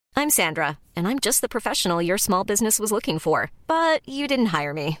I'm Sandra, and I'm just the professional your small business was looking for. But you didn't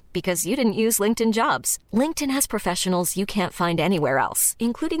hire me because you didn't use LinkedIn Jobs. LinkedIn has professionals you can't find anywhere else,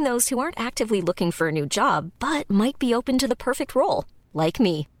 including those who aren't actively looking for a new job, but might be open to the perfect role, like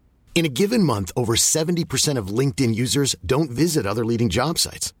me. In a given month, over 70% of LinkedIn users don't visit other leading job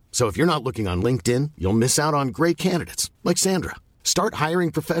sites. So if you're not looking on LinkedIn, you'll miss out on great candidates like Sandra. Start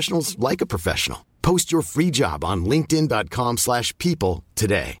hiring professionals like a professional. Post your free job on linkedin.com/people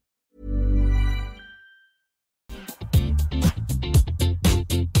today.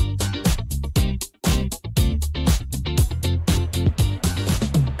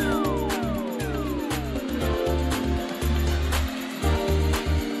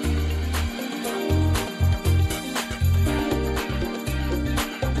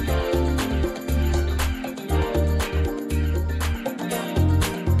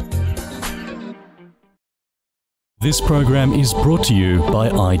 This program is brought to you by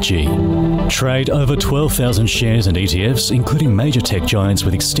IG. Trade over 12,000 shares and ETFs, including major tech giants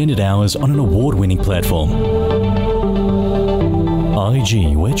with extended hours on an award-winning platform.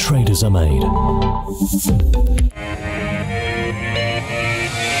 IG, where traders are made.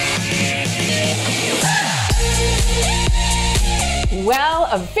 Well,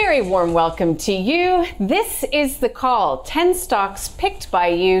 a very warm welcome to you. This is The Call, 10 stocks picked by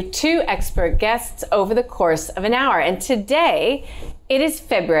you, 2 expert guests over the course of an hour. And today, it is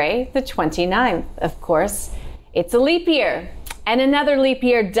February the 29th, of course. It's a leap year, and another leap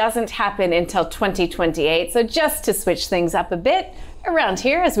year doesn't happen until 2028. So just to switch things up a bit around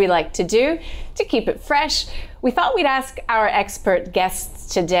here, as we like to do, to keep it fresh, we thought we'd ask our expert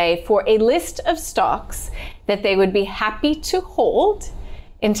guests today for a list of stocks that they would be happy to hold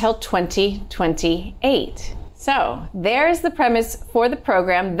until 2028. So there's the premise for the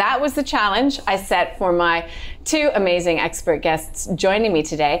program. That was the challenge I set for my 2 amazing expert guests joining me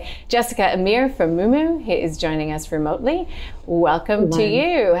today. Jessica Amir from Moomoo, he is joining us remotely. Welcome to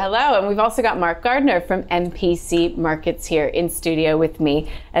you. Hello. And we've also got Mark Gardner from MPC Markets here in studio with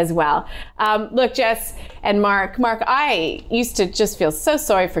me as well. Look, Jess and Mark, I used to just feel so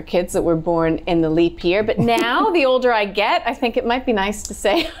sorry for kids that were born in the leap year, but now the older I get, I think it might be nice to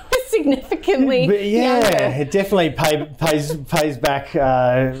say significantly younger. It definitely pays back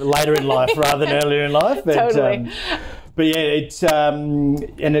later in life rather than earlier in life. But, totally. But yeah, it's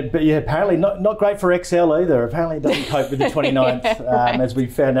apparently not great for XL either. Apparently it doesn't cope with the 29th, as we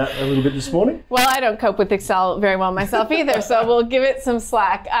found out a little bit this morning. Well, I don't cope with Excel very well myself either, so we'll give it some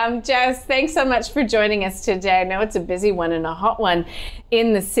slack. Jess, thanks so much for joining us today. I know it's a busy one and a hot one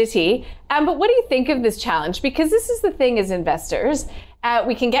in the city. But what do you think of this challenge? Because this is the thing as investors,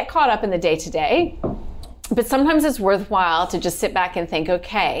 we can get caught up in the day-to-day. But sometimes it's worthwhile to just sit back and think,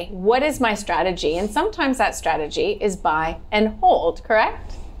 okay, what is my strategy? And sometimes that strategy is buy and hold,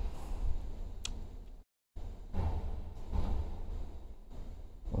 correct?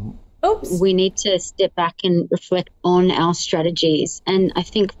 Oops. We need to step back and reflect on our strategies. And I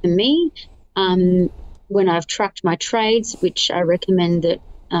think for me, when I've tracked my trades, which I recommend that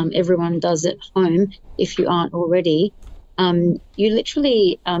everyone does at home if you aren't already, you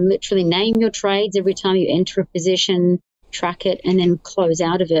literally name your trades every time you enter a position, track it, and then close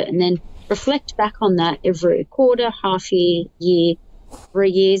out of it. And then reflect back on that every quarter, half year, 3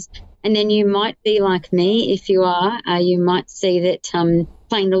 years. And then you might be like me. If you are, you might see that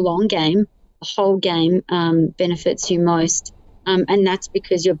playing the long game, the whole game, benefits you most. And that's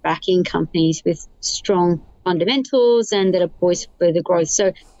because you're backing companies with strong fundamentals and that are poised for further growth. So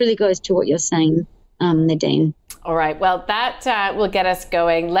it really goes to what you're saying, Nadine. All right. Well, that will get us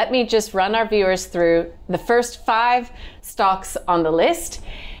going. Let me just run our viewers through the first 5 stocks on the list.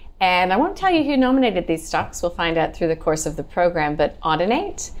 And I won't tell you who nominated these stocks. We'll find out through the course of the program. But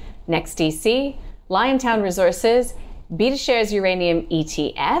Audinate, NextDC, Liontown Resources, BetaShares Uranium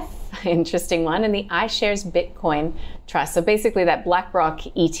ETF, interesting one, and the iShares Bitcoin Trust. So basically that BlackRock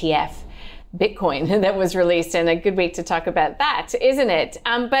ETF. Bitcoin that was released, and a good week to talk about that, isn't it?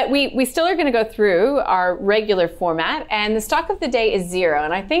 But we still are going to go through our regular format, and the stock of the day is Xero,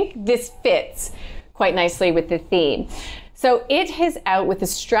 and I think this fits quite nicely with the theme. So it is out with a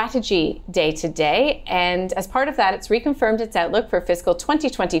strategy day today, and as part of that, it's reconfirmed its outlook for fiscal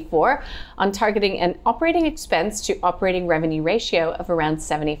 2024 on targeting an operating expense to operating revenue ratio of around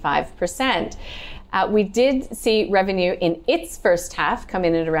 75%. We did see revenue in its first half come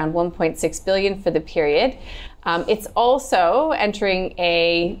in at around 1.6 billion for the period. It's also entering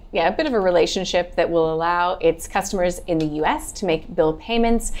a bit of a relationship that will allow its customers in the US to make bill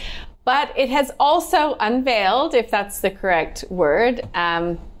payments. But it has also unveiled, if that's the correct word,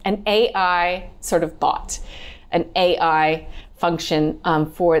 an AI sort of bot, an AI function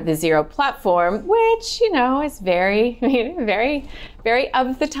for the Xero platform, which, is very, very, very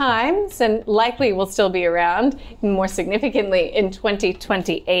of the times and likely will still be around more significantly in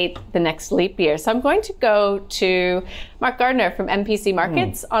 2028, the next leap year. So I'm going to go to Mark Gardner from MPC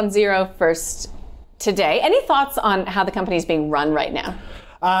Markets on Xero first today. Any thoughts on how the company is being run right now?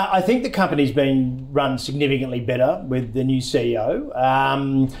 I think the company's been run significantly better with the new CEO.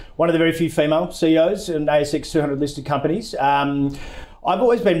 One of the very few female CEOs in ASX 200 listed companies. I've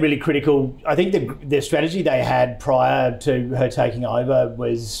always been really critical. I think the strategy they had prior to her taking over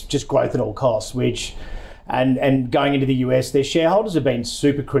was just growth at all costs, and going into the US, their shareholders have been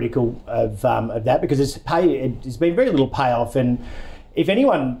super critical of that because it's been very little payoff. And if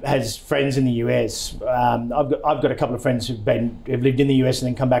anyone has friends in the US, I've got a couple of friends who've lived in the US and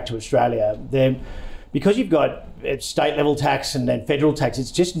then come back to Australia. Because you've got state level tax and then federal tax,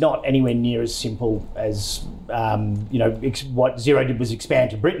 it's just not anywhere near as simple as what Xero did was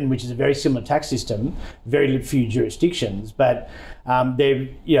expand to Britain, which is a very similar tax system, very few jurisdictions. But but the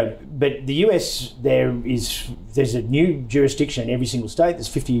US, there's a new jurisdiction in every single state. There's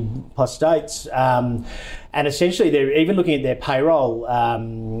 50 plus states, and essentially they're even looking at their payroll.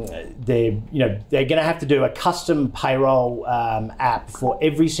 They're going to have to do a custom payroll app for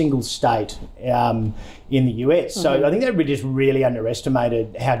every single state in the US. So I think they just really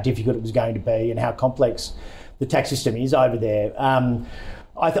underestimated how difficult it was going to be and how complex the tax system is over there.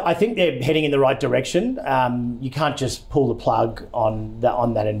 I think they're heading in the right direction. You can't just pull the plug on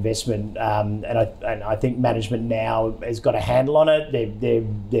that investment, and I think management now has got a handle on it.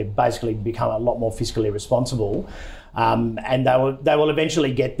 They've basically become a lot more fiscally responsible, and they will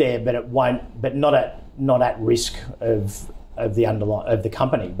eventually get there, but not at risk of the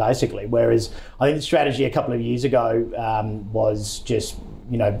company, basically. Whereas I think the strategy a couple of years ago was just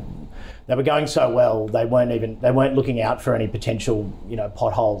they were going so well they weren't looking out for any potential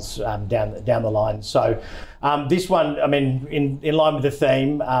potholes down the line. So this one, I mean, in line with the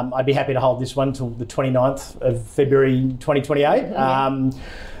theme, I'd be happy to hold this one till the 29th of February 2028.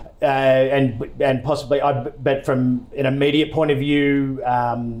 And possibly, but from an immediate point of view,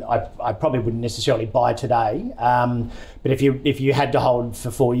 I probably wouldn't necessarily buy today. But if you had to hold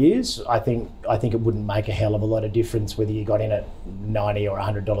for 4 years, I think it wouldn't make a hell of a lot of difference whether you got in at $90 or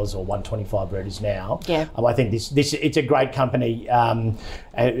 $100 or $125 where it is now. Yeah. I think this it's a great company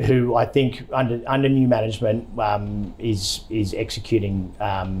who I think under new management is executing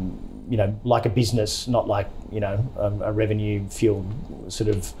like a business, not like a revenue fueled sort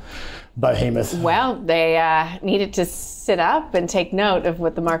of behemoth. Well, they needed to sit up and take note of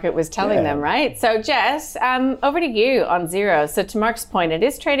what the market was telling them, right? So Jess, over to you on Xero. So to Mark's point, it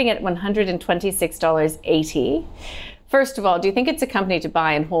is trading at $126.80. First of all, do you think it's a company to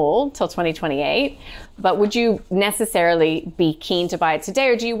buy and hold till 2028? But would you necessarily be keen to buy it today,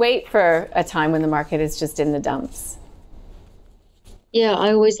 or do you wait for a time when the market is just in the dumps? Yeah,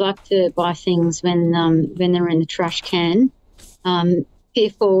 I always like to buy things when they're in the trash can.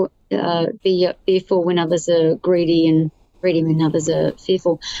 Fearful when others are greedy, and greedy when others are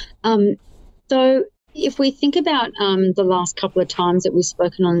fearful. So if we think about the last couple of times that we've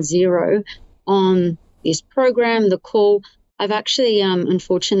spoken on Xero on this program, the call, I've actually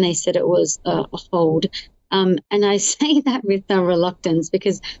unfortunately said it was a hold, and I say that with reluctance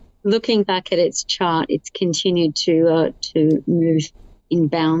because looking back at its chart, it's continued to move in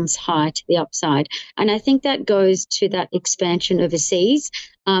bounds high to the upside. And I think that goes to that expansion overseas.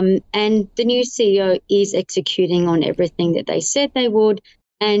 And the new CEO is executing on everything that they said they would.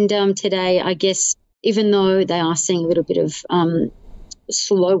 And today, I guess, even though they are seeing a little bit of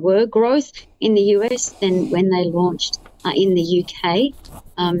slower growth in the US than when they launched in the UK,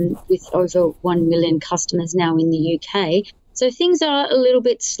 with over 1 million customers now in the UK. So things are a little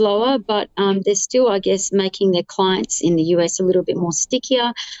bit slower, but they're still, I guess, making their clients in the US a little bit more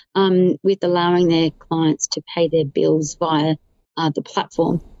stickier, with allowing their clients to pay their bills via the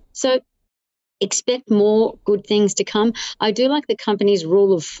platform. So expect more good things to come. I do like the company's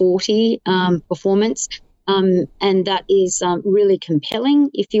Rule of 40 performance, and that is really compelling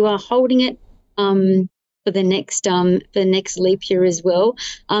if you are holding it for the next leap year as well.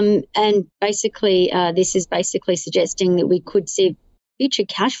 And basically, this is basically suggesting that we could see future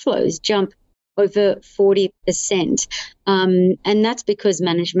cash flows jump over 40%. And that's because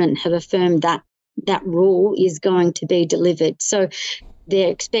management have affirmed that that rule is going to be delivered. So they're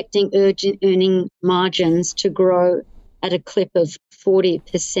expecting earning margins to grow at a clip of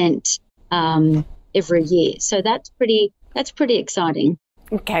 40% every year. So that's pretty exciting.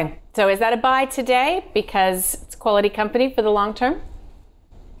 Okay. So is that a buy today because it's a quality company for the long term?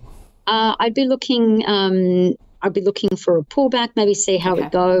 I'd be looking I'd be looking for a pullback, maybe see how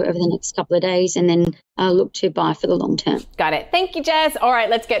it go over the next couple of days, and then look to buy for the long term. Got it. Thank you, Jess. All right,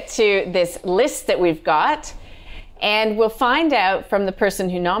 let's get to this list that we've got, and we'll find out from the person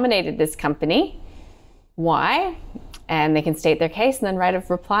who nominated this company why, and they can state their case and then write a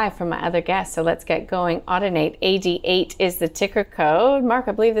reply from my other guests. So let's get going. Audinate, AD8 is the ticker code. Mark,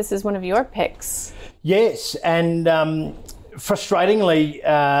 I believe this is one of your picks. Yes, and frustratingly,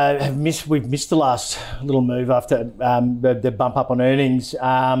 we've missed the last little move after the bump up on earnings.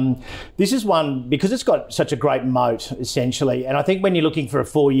 This is one because it's got such a great moat, essentially. And I think when you're looking for a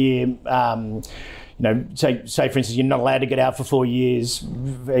 4-year, say for instance, you're not allowed to get out for 4 years,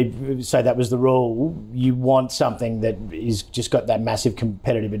 say that was the rule, you want something that is just got that massive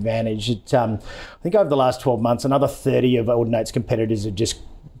competitive advantage. I think over the last 12 months, another 30 of Audinate's competitors have just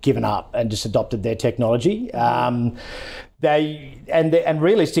given up and just adopted their technology.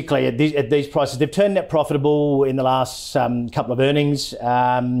 Realistically, at these prices, they've turned net profitable in the last couple of earnings.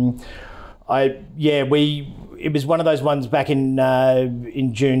 It was one of those ones back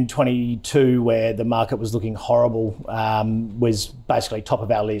in June 22 where the market was looking horrible, was basically top of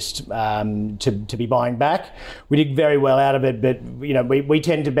our list to be buying back. We did very well out of it, but we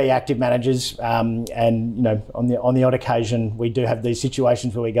tend to be active managers, and on the odd occasion we do have these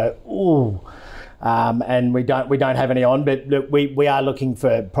situations where we go, ooh. And we don't have any on, but look, we are looking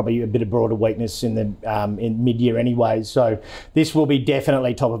for probably a bit of broader weakness in mid-year anyway. So this will be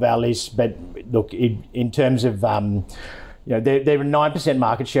definitely top of our list. But look, in terms of they're a 9%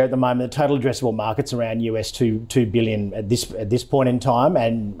 market share at the moment. The total addressable market's around US $2 billion at this point in time,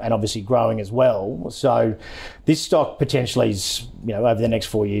 and obviously growing as well. So this stock potentially is, over the next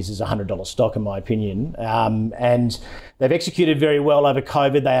 4 years, is a $100 stock in my opinion. And they've executed very well over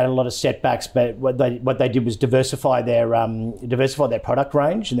COVID. They had a lot of setbacks, but what they did was diversify their product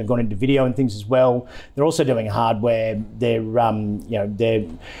range, and they've gone into video and things as well. They're also doing hardware.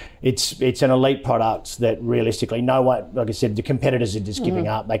 It's an elite product that realistically, like I said, the competitors are just giving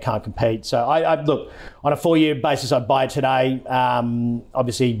up. They can't compete. So I look, on a 4-year basis, I'd buy it today.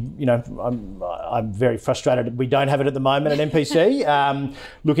 Obviously, I'm very frustrated. We don't have it at the moment at MPC.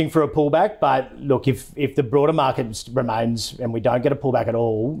 Looking for a pullback, but look, if the broader market remains and we don't get a pullback at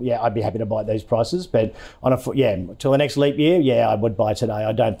all, I'd be happy to buy at these prices. But till the next leap year, I would buy today.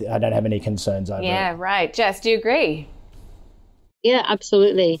 I don't have any concerns over it. Yeah, right. Jess, do you agree? Yeah,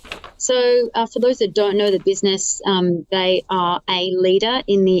 absolutely. So for those that don't know the business, they are a leader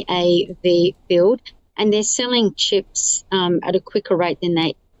in the AV field, and they're selling chips at a quicker rate than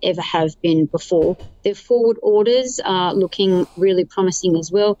they ever have been before. Their forward orders are looking really promising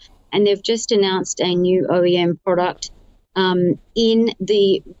as well, and they've just announced a new OEM product in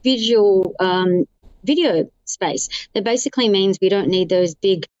the video space. That basically means we don't need those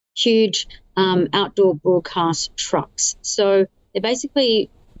big, huge outdoor broadcast trucks. So they're basically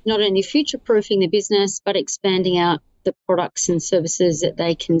not only future-proofing the business, but expanding out the products and services that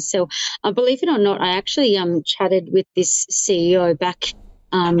they can sell. Believe it or not, I actually chatted with this CEO back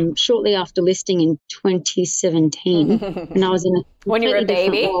shortly after listing in 2017, and I was in a when you were a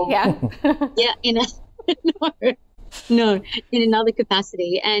baby, yeah, in another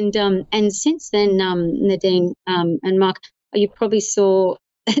capacity, and since then, Nadine and Mark, you probably saw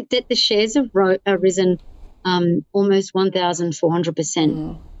that the shares have risen almost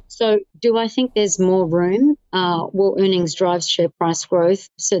 1,400%. So do I think there's more room? Well, earnings drives share price growth.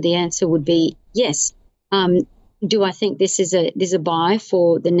 So the answer would be yes. Do I think this is a buy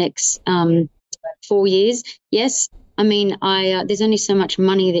for the next 4 years? Yes. I mean, there's only so much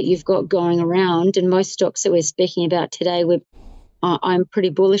money that you've got going around, and most stocks that we're speaking about today, I'm pretty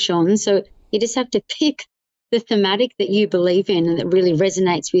bullish on. So you just have to pick the thematic that you believe in and that really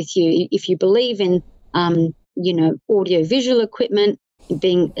resonates with you. If you believe in audio visual equipment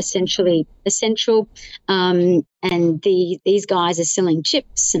being essentially essential, and these guys are selling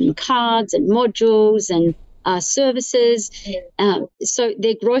chips and cards and modules and services, so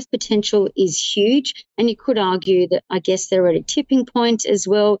their growth potential is huge, and you could argue that I guess they're at a tipping point as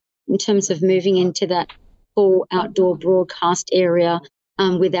well in terms of moving into that full outdoor broadcast area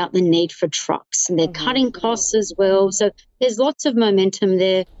without the need for trucks, and they're cutting costs as well. So there's lots of momentum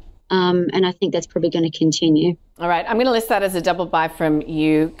there. And I think that's probably going to continue. All right. I'm going to list that as a double buy from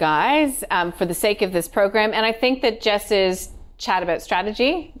you guys for the sake of this program. And I think that Jess's chat about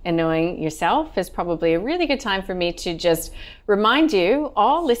strategy and knowing yourself is probably a really good time for me to just remind you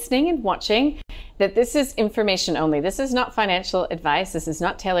all listening and watching that this is information only. This is not financial advice. This is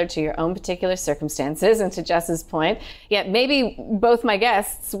not tailored to your own particular circumstances. And to Jess's point, maybe both my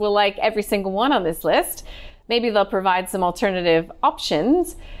guests will like every single one on this list. Maybe they'll provide some alternative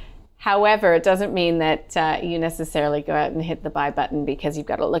options. However, it doesn't mean that you necessarily go out and hit the buy button, because you've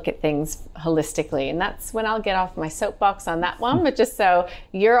got to look at things holistically. And that's when I'll get off my soapbox on that one, but just so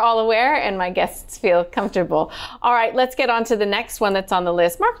you're all aware and my guests feel comfortable. All right, let's get on to the next one that's on the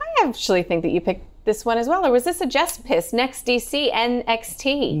list. Mark, I actually think that you picked this one as well, or was this a Jess piss? NextDC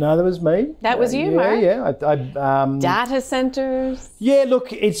NXT. No, that was me. That was you, Mark? Yeah. Data centers. Yeah,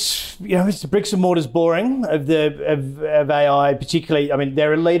 look, it's the bricks and mortars boring of AI, particularly. I mean,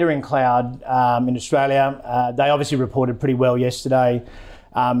 they're a leader in cloud in Australia. They obviously reported pretty well yesterday.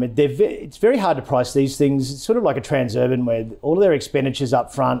 It's very hard to price these things. It's sort of like a Transurban, where all of their expenditures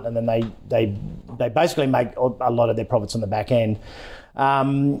up front, and then they basically make a lot of their profits on the back end.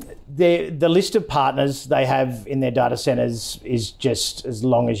 The list of partners they have in their data centers is just as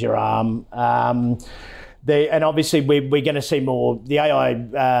long as your arm. And obviously we're going to see more. The AI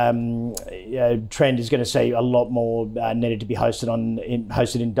trend is going to see a lot more needed to be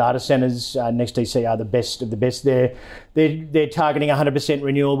hosted in data centers. NextDC are the best of the best there. They're targeting 100%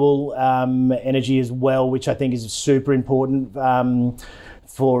 renewable energy as well, which I think is super important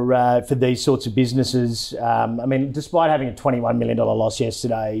for these sorts of businesses. I mean, despite having a $21 million loss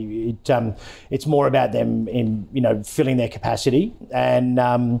yesterday, it's more about them filling their capacity.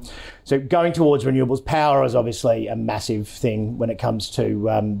 And so going towards renewables, power is obviously a massive thing when it comes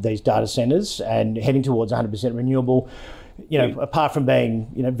to these data centres, and heading towards 100% renewable. Apart from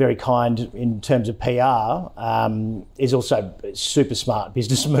being, very kind in terms of PR, is also a super smart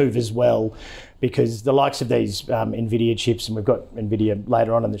business move as well, because the likes of these NVIDIA chips, and we've got NVIDIA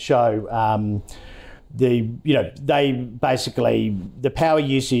later on in the show, they basically, the power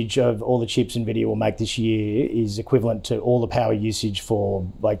usage of all the chips NVIDIA will make this year is equivalent to all the power usage for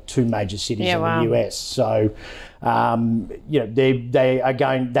like 2 major cities in the US. So, they are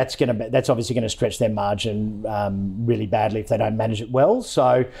going. That's obviously going to stretch their margin really badly if they don't manage it well.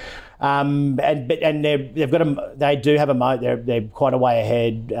 So, they do have a moat. They're quite a way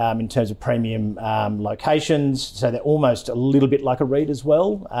ahead in terms of premium locations. So they're almost a little bit like a REIT as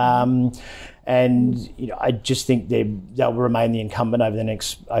well. And I just think they'll remain the incumbent over the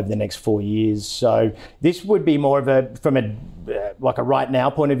next 4 years. So this would be more of from a right now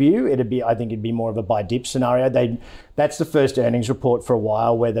point of view. I think it'd be more of a buy dip scenario. That's the first earnings report for a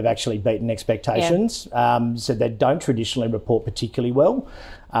while where they've actually beaten expectations. Yeah. So they don't traditionally report particularly well.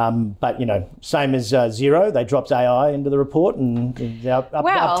 But same as Xero, they dropped AI into the report, and up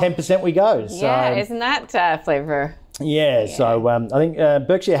 10% we go. So, yeah, isn't that flavour? Yeah, so I think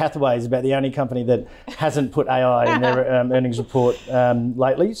Berkshire Hathaway is about the only company that hasn't put AI in their earnings report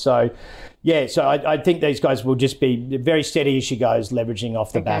lately. So, yeah, so I think these guys will just be very steady as she goes, leveraging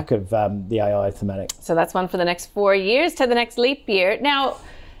off the back of the AI thematic. So that's one for the next 4 years to the next leap year. Now,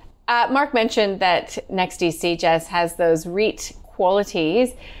 Mark mentioned that NextDC, Jess, has those REIT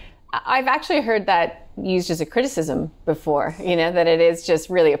qualities. I've actually heard that used as a criticism before, that it is just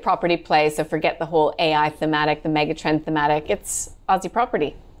really a property play. So forget the whole AI thematic, the megatrend thematic. It's Aussie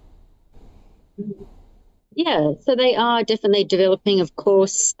property. Yeah, so they are definitely developing, of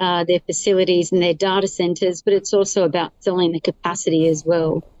course, their facilities and their data centres, but it's also about selling the capacity as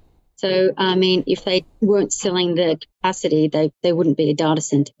well. So, I mean, if they weren't selling the capacity, they wouldn't be a data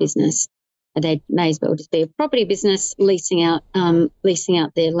centre business. They may as well just be a property business leasing out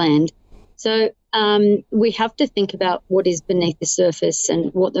their land. So we have to think about what is beneath the surface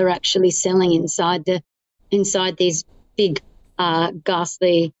and what they're actually selling inside these big,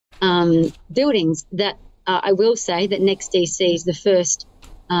 ghastly buildings. That I will say that NextDC is the first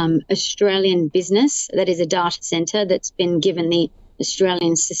Australian business that is a data centre that's been given the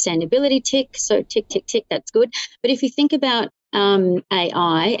Australian sustainability tick. So tick, tick, tick, that's good. But if you think about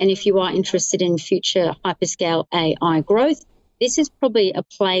AI, and if you are interested in future hyperscale AI growth, this is probably a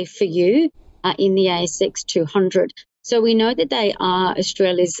play for you in the ASX 200. So we know that they are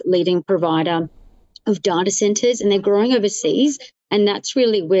Australia's leading provider of data centres, and they're growing overseas, and that's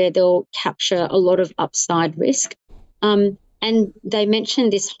really where they'll capture a lot of upside risk. And they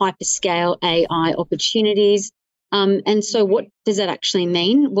mentioned this hyperscale AI opportunities. And so what does that actually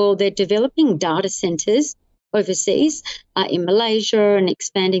mean? Well, they're developing data centres overseas in Malaysia and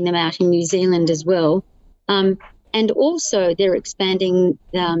expanding them out in New Zealand as well. And also they're expanding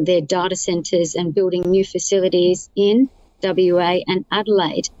their data centres and building new facilities in WA and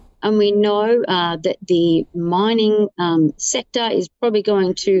Adelaide. And we know that the mining sector is probably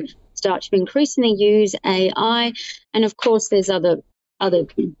going to start to increasingly use AI. And, of course, there's other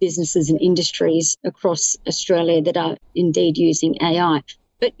businesses and industries across Australia that are indeed using AI.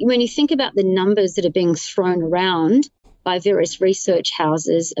 But when you think about the numbers that are being thrown around by various research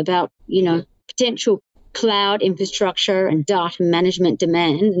houses about, potential cloud infrastructure and data management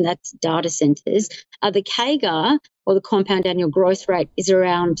demand, and that's data centers, the CAGR, or the compound annual growth rate, is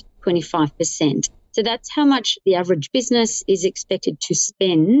around 25%. So that's how much the average business is expected to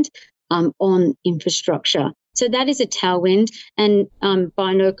spend on infrastructure. So that is a tailwind, and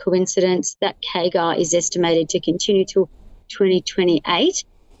by no coincidence, that CAGR is estimated to continue till 2028.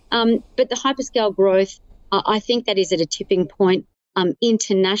 But the hyperscale growth, I think that is at a tipping point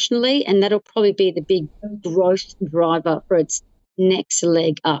internationally, and that'll probably be the big growth driver for its next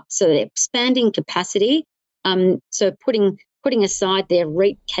leg up. So they're expanding capacity. So putting aside their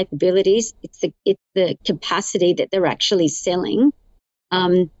REIT capabilities, it's the capacity that they're actually selling.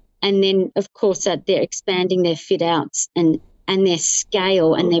 And then, of course, they're expanding their fit outs and their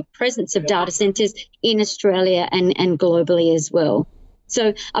scale and their presence of data centers in Australia and globally as well.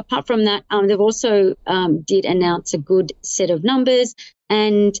 So apart from that, they've also did announce a good set of numbers,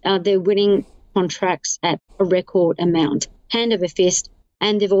 and they're winning contracts at a record amount, hand over fist,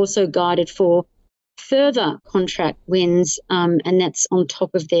 and they've also guided for further contract wins, and that's on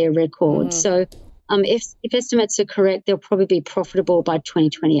top of their record. So if estimates are correct, they'll probably be profitable by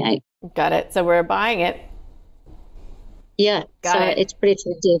 2028. Got it. So we're buying it. Yeah, Got it. It's pretty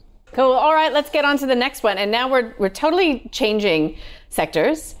attractive. Cool. All right, let's get on to the next one. And now we're totally changing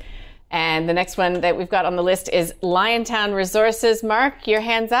sectors. And the next one that we've got on the list is Liontown Resources. Mark, your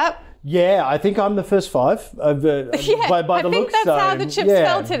hands up. Yeah, I think I'm the first five by the I think looks. that's how the chips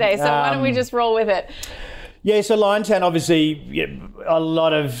fell today. So why don't we just roll with it? Yeah, so Liontown, obviously, a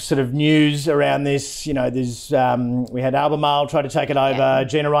lot of sort of news around this. You know, there's we had Albemarle try to take it over,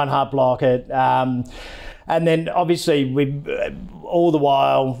 Gina Rinehart block it, and then obviously we all the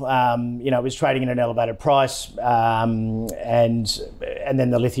while, it was trading at an elevated price, and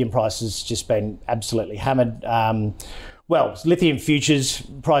then the lithium price has just been absolutely hammered. Lithium futures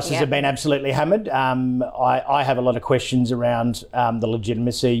prices have been absolutely hammered. I have a lot of questions around the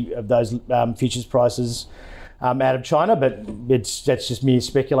legitimacy of those futures prices out of China, but that's just mere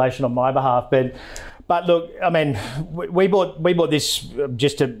speculation on my behalf. But look, I mean, we bought this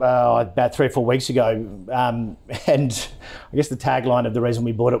just about 3 or 4 weeks ago, and I guess the tagline of the reason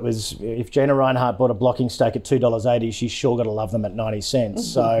we bought it was, if Gina Rinehart bought a blocking stake at $2.80, she's sure got to love them at 90 cents.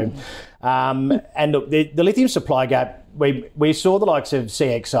 So, and look, the lithium supply gap, we saw the likes of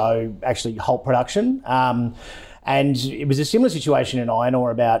CXO actually halt production. And it was a similar situation in iron ore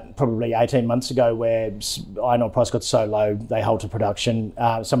about probably 18 months ago, where iron ore price got so low they halted production.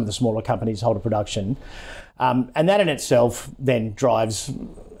 Some of the smaller companies halted production. And that in itself then drives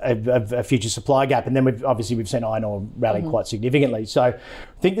a future supply gap. And then we've seen iron ore rally quite significantly. So I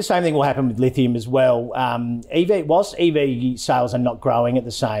think the same thing will happen with lithium as well. Whilst EV sales are not growing at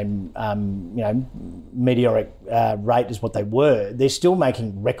the same meteoric rate as what they were, they're still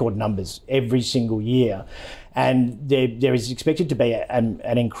making record numbers every single year. And there is expected to be an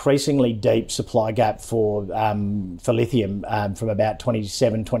increasingly deep supply gap for lithium from about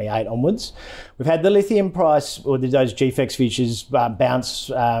 27, 28 onwards. We've had the lithium price, or those GFEX futures,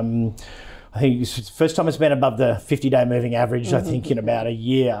 bounce. I think it's the first time it's been above the 50-day moving average, I think, in about a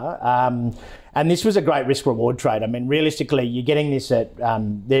year. And this was a great risk-reward trade. I mean, realistically, you're getting this at,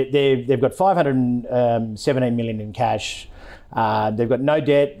 they've got $517 million in cash. They've got no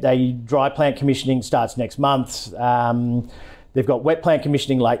debt. Dry plant commissioning starts next month. They've got wet plant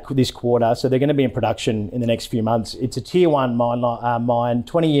commissioning late this quarter, so they're going to be in production in the next few months. It's a tier one mine,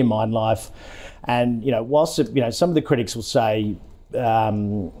 20-year mine life. And, whilst, some of the critics will say,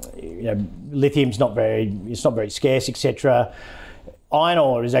 lithium's not very scarce, etc. Iron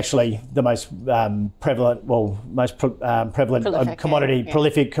ore is actually the most prevalent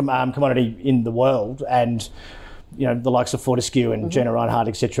prolific commodity in the world, and the likes of Fortescue and Gina Rinehart,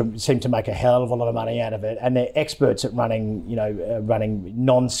 etc., seem to make a hell of a lot of money out of it, and they're experts at running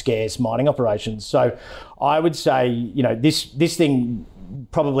non-scarce mining operations. So I would say, this thing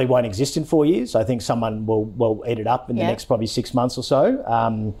probably won't exist in 4 years. I think someone will eat it up in the next probably 6 months or so.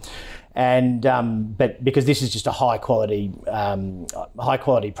 But because this is just a high quality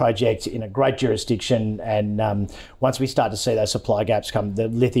project in a great jurisdiction, and once we start to see those supply gaps come, the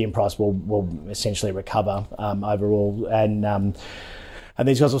lithium price will essentially recover overall, and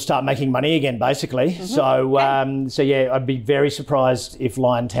these guys will start making money again, basically. So I'd be very surprised if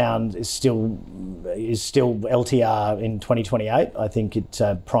Liontown is still LTR in 2028. I think it's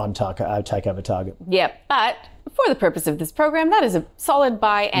a prime takeover target. Yeah, but for the purpose of this program, that is a solid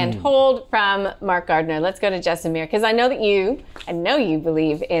buy and hold from Mark Gardner. Let's go to Jess Amir, because I know you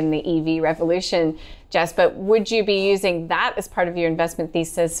believe in the EV revolution, Jess, but would you be using that as part of your investment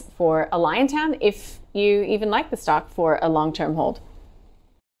thesis for a Liontown if you even like the stock for a long-term hold?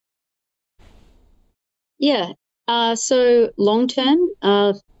 Yeah. So long term,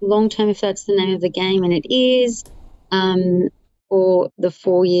 if that's the name of the game, and it is, for the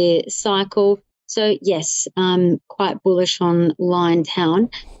 4-year cycle. So yes, quite bullish on Liontown,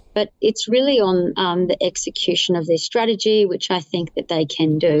 but it's really on the execution of their strategy, which I think that they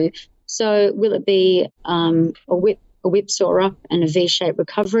can do. So will it be a whipsaw up and a V-shaped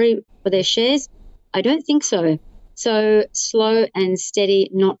recovery for their shares? I don't think so. So slow and steady,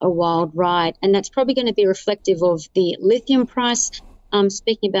 not a wild ride. And that's probably going to be reflective of the lithium price.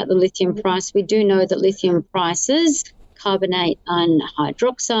 Speaking about the lithium price, we do know that lithium prices, carbonate and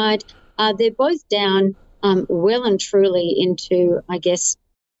hydroxide, they're both down well and truly into, I guess,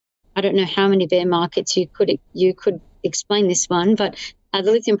 I don't know how many bear markets you could explain this one, but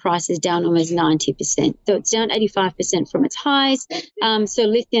the lithium price is down almost 90%. So it's down 85% from its highs. So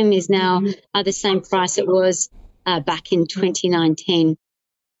lithium is now the same price it was back in 2019.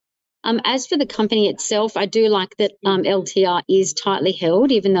 As for the company itself, I do like that LTR is tightly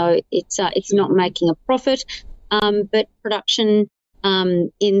held, even though it's not making a profit. But production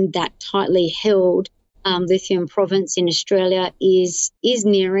in that tightly held lithium province in Australia is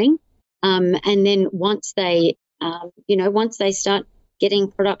nearing. And then once they start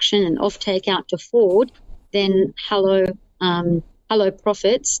getting production and offtake out to Ford, then hello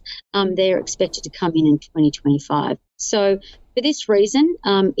profits, they're expected to come in 2025. So for this reason,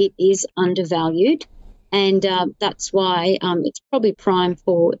 it is undervalued, and that's why it's probably prime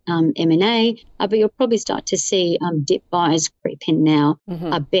for M&A, but you'll probably start to see dip buyers creep in now,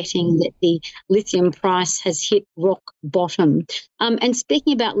 betting that the lithium price has hit rock bottom. And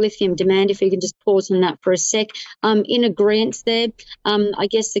speaking about lithium demand, if we can just pause on that for a sec, in agreement there, I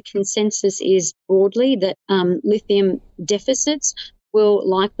guess the consensus is broadly that lithium deficits will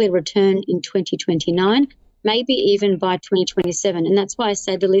likely return in 2029. Maybe even by 2027. And that's why I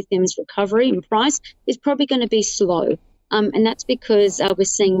say the lithium's recovery in price is probably going to be slow. And that's because we're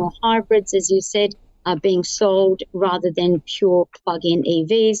seeing more hybrids, as you said, being sold rather than pure plug-in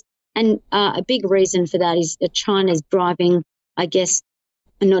EVs. And a big reason for that is that China's driving, I guess,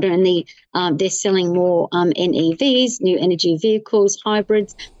 not only they're selling more NEVs, new energy vehicles,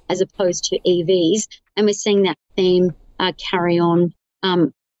 hybrids, as opposed to EVs. And we're seeing that theme carry on.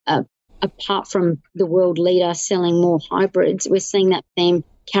 Apart from the world leader selling more hybrids, we're seeing that theme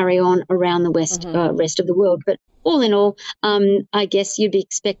carry on around the rest of the world. But all in all, I guess you'd be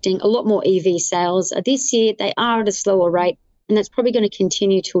expecting a lot more EV sales this year. They are at a slower rate, and that's probably going to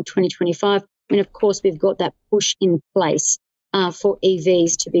continue till 2025. And of course, we've got that push in place for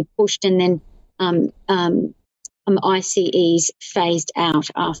EVs to be pushed, and then ICEs phased out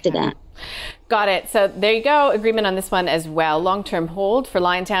after that. Got it. So there you go. Agreement on this one as well. Long-term hold for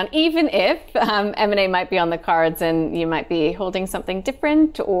Liontown, even if M&A might be on the cards and you might be holding something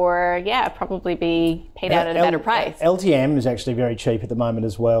different, or probably be paid out at a better price. LTM is actually very cheap at the moment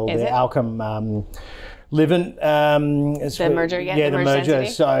as well. Is the it? Livent, the merger, the merger.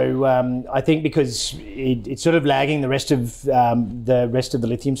 Entity. So I think because it's sort of lagging the rest of the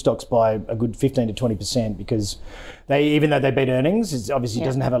lithium stocks by a good 15 to 20%, because even though they beat earnings, it obviously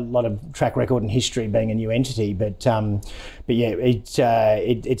doesn't have a lot of track record and history being a new entity. But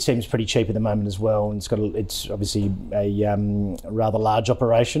it seems pretty cheap at the moment as well, and it's obviously a rather large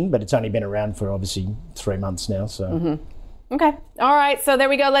operation, but it's only been around for obviously 3 months now. So. Okay. All right. So there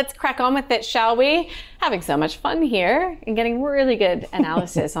we go. Let's crack on with it, shall we? Having so much fun here and getting really good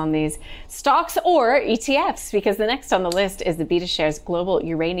analysis on these stocks or ETFs, because the next on the list is the BetaShares Global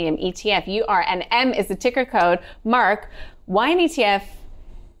Uranium ETF. URNM is the ticker code. Mark, why an ETF?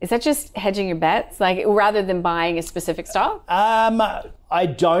 Is that just hedging your bets, like rather than buying a specific stock? I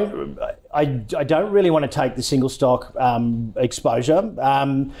don't really want to take the single stock exposure.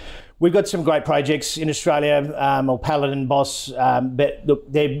 We've got some great projects in Australia, or Paladin, Boss, but look,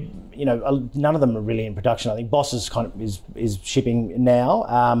 they're none of them are really in production. I think Boss is shipping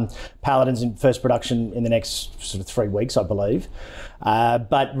now. Paladin's in first production in the next sort of 3 weeks, I believe.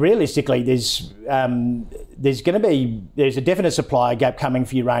 But realistically, there's a definite supply gap coming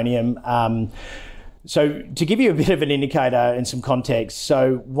for uranium. So to give you a bit of an indicator and some context,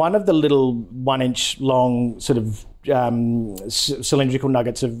 so one of the little 1 inch long sort of cylindrical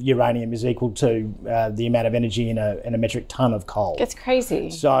nuggets of uranium is equal to the amount of energy in a metric ton of coal. That's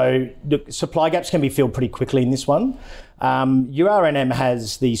crazy. So the supply gaps can be filled pretty quickly in this one. URNM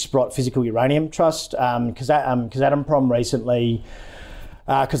has the Sprott Physical Uranium Trust, because Kazatomprom recently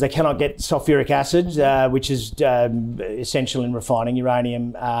because they cannot get sulfuric acid, which is essential in refining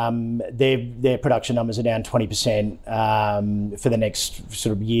uranium. Their production numbers are down 20% for the next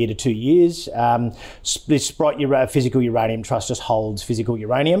sort of year to 2 years. This Sprott Physical Uranium Trust just holds physical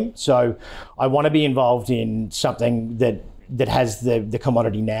uranium. So I want to be involved in something that has the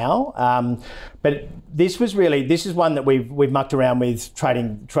commodity now. But this is one that we've mucked around with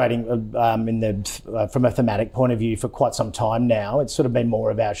trading from a thematic point of view for quite some time now. It's sort of been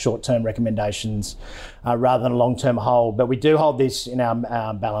more of our short-term recommendations rather than a long-term hold. But we do hold this in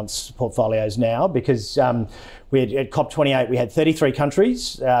our balanced portfolios now because we had, at COP28 we had 33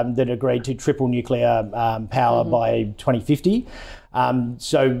 countries that agreed to triple nuclear power by 2050.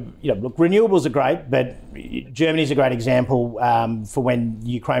 So, look, renewables are great, but Germany's a great example for when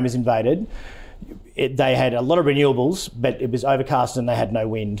Ukraine was invaded. They had a lot of renewables, but it was overcast and they had no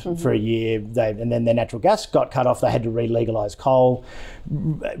wind for a year. And then their natural gas got cut off. They had to re-legalise coal.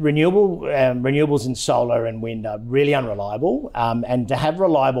 Renewables in solar and wind are really unreliable. And to have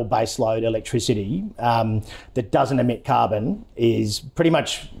reliable baseload electricity that doesn't emit carbon is pretty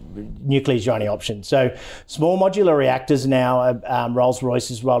much nuclear is your only option. So small modular reactors now,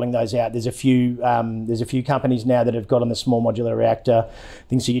 Rolls-Royce is rolling those out. There's a few companies now that have got on the small modular reactor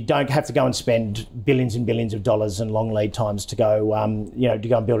thing, so you don't have to go and spend billions and billions of dollars and long lead times to go, to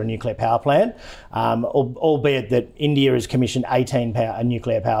go and build a nuclear power plant. Albeit that India has commissioned 18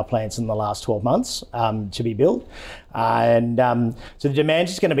 nuclear power plants in the last 12 months to be built. So the demand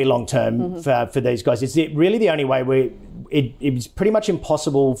is going to be long term for these guys. It's really the only way it was pretty much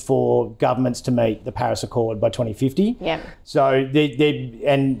impossible for governments to meet the Paris Accord by 2050. Yeah. So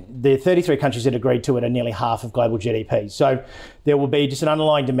the 33 countries that agreed to it are nearly half of global GDP. So there will be just an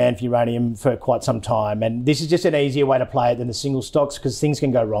underlying demand for uranium for quite some time. And this is just an easier way to play it than the single stocks because things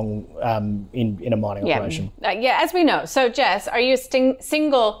can go wrong in a mining operation. As we know. So Jess, are you a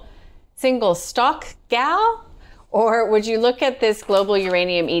single stock gal? Or would you look at this global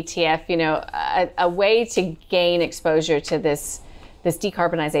uranium ETF, a way to gain exposure to this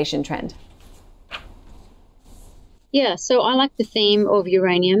decarbonization trend? Yeah, so I like the theme of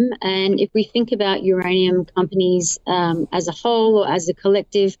uranium. And if we think about uranium companies as a whole or as a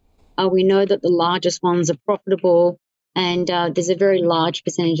collective, we know that the largest ones are profitable and there's a very large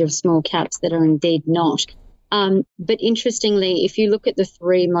percentage of small caps that are indeed not. But interestingly, if you look at the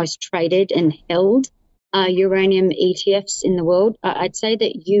three most traded and held uranium ETFs in the world, I'd say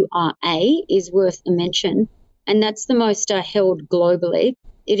that URA is worth a mention, and that's the most held globally.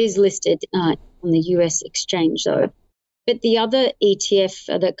 It is listed on the US exchange though. But the other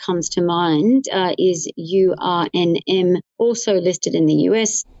ETF that comes to mind is URNM, also listed in the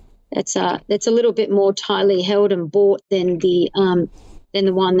US. That's a little bit more tightly held and bought than the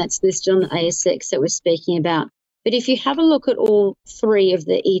one that's listed on the ASX that we're speaking about. But if you have a look at all three of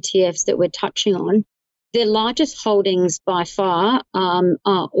the ETFs that we're touching on, their largest holdings by far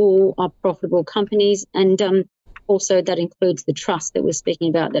are profitable companies, and also that includes the trust that we're speaking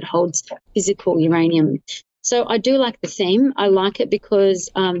about that holds physical uranium. So I do like the theme. I like it because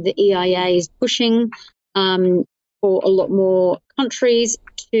the EIA is pushing for a lot more countries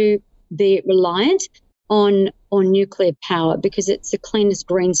to be reliant on nuclear power because it's the cleanest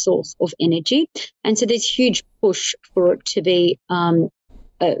green source of energy, and so there's huge push for it to be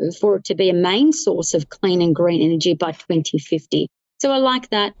a main source of clean and green energy by 2050. So I like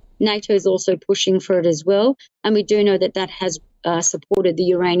that. NATO is also pushing for it as well. And we do know that has supported the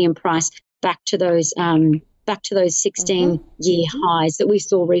uranium price back to those 16-year highs that we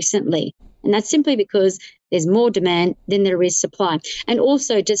saw recently. And that's simply because there's more demand than there is supply. And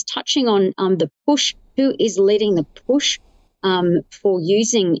also just touching on the push, who is leading the push for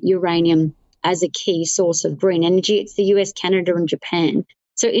using uranium as a key source of green energy? It's the US, Canada and Japan.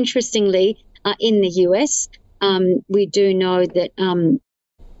 So interestingly, in the US, we do know that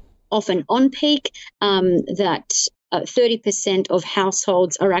often on peak that 30% of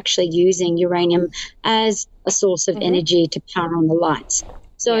households are actually using uranium as a source of energy to power on the lights.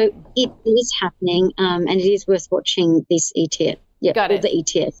 So it is happening, and it is worth watching this ETF. Yeah, got it. The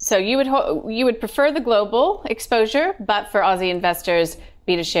ETF. So you would prefer the global exposure, but for Aussie investors,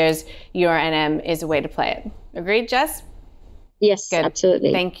 BetaShares URNM is a way to play it. Agreed, Jess? Yes, good.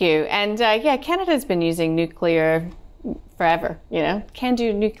 Absolutely. Thank you. And Canada's been using nuclear forever.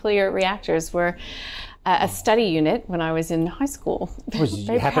 CANDU nuclear reactors were a study unit when I was in high school.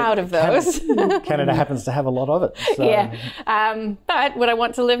 Very proud of those. Canada happens to have a lot of it. So. Yeah. But would I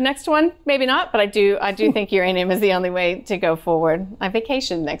want to live next to one? Maybe not. But I do think uranium is the only way to go forward. I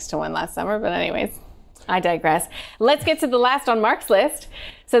vacationed next to one last summer. But anyways. I digress. Let's get to the last on Mark's list.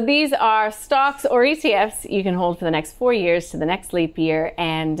 So these are stocks or ETFs you can hold for the next 4 years to the next leap year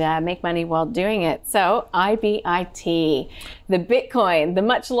and make money while doing it. So IBIT, the Bitcoin, the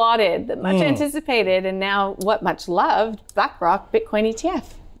much lauded, the much anticipated, and now much loved BlackRock Bitcoin ETF.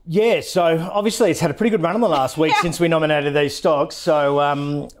 Yeah, so obviously it's had a pretty good run in the last week since we nominated these stocks.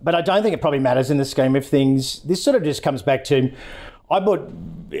 So, but I don't think it probably matters in the scheme of things. This sort of just comes back to, I bought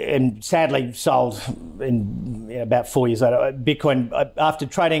and sadly sold in about 4 years later Bitcoin after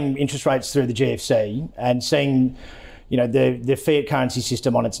trading interest rates through the GFC and seeing, the fiat currency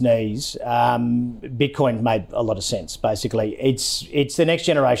system on its knees. Bitcoin made a lot of sense. Basically, it's the next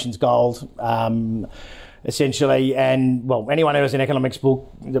generation's gold. Essentially, and anyone who has an economics book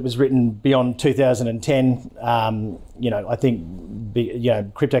that was written beyond 2010, I think,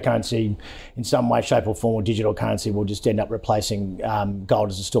 cryptocurrency in some way, shape or form, or digital currency will just end up replacing gold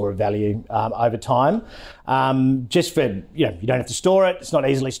as a store of value over time. Just for, you don't have to store it, it's not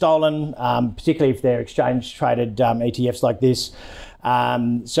easily stolen, particularly if they're exchange traded ETFs like this.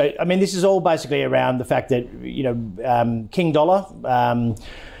 So, I mean, this is all basically around the fact that, King Dollar,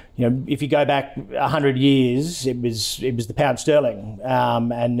 if you go back 100 years, it was the pound sterling,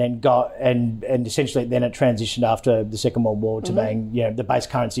 and then essentially then it transitioned after the Second World War to being the base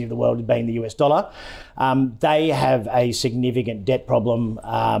currency of the world being the US dollar. They have a significant debt problem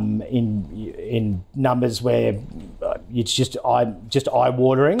in numbers where it's just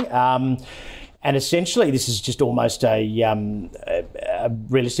eye-watering. And essentially, this is just almost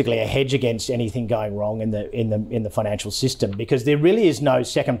realistically a hedge against anything going wrong in the financial system, because there really is no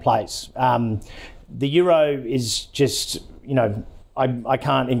second place. The euro is just, I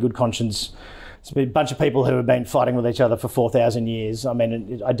can't in good conscience. It's a bunch of people who have been fighting with each other for 4,000 years. I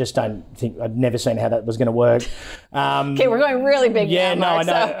mean, I just don't think, I'd never seen how that was going to work. Okay, we're going really big now, Mark,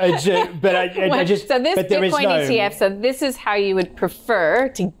 I know. So this Bitcoin ETF, so this is how you would prefer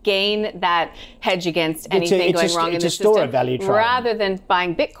to gain that hedge against anything going wrong in the system. It's a store of value trade. Rather than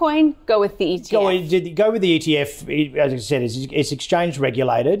buying Bitcoin, go with the ETF. Go with the ETF. As I said, it's exchange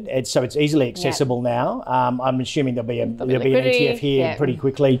regulated, so it's easily accessible now. I'm assuming there'll be an ETF here pretty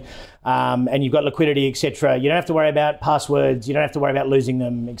quickly. And you've got liquidity, etc. You don't have to worry about passwords. You don't have to worry about losing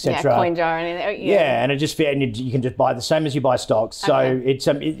them, etc. CoinJar and anything. Yeah, and you can just buy the same as you buy stocks. So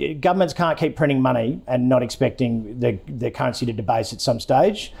governments can't keep printing money and not expecting the currency to debase at some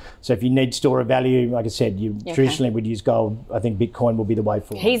stage. So if you need store of value, like I said, you traditionally would use gold. I think Bitcoin will be the way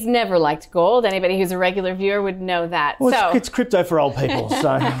forward. He's never liked gold. Anybody who's a regular viewer would know that. Well, it's crypto for old people. So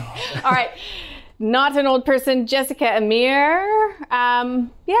all right. Not an old person, Jessica Amir. Are you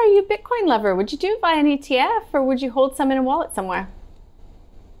a Bitcoin lover? Would you do it by an ETF or would you hold some in a wallet somewhere?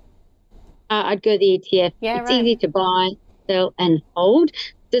 I'd go the ETF. It's easy to buy, sell, and hold.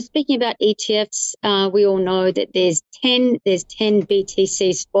 So speaking about ETFs, we all know that there's 10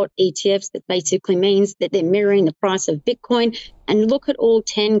 BTC spot ETFs. That basically means that they're mirroring the price of Bitcoin. And look at all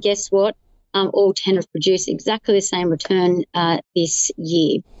 10. Guess what? All 10 have produced exactly the same return this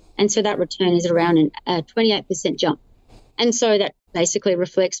year. And so that return is around a 28% jump. And so that basically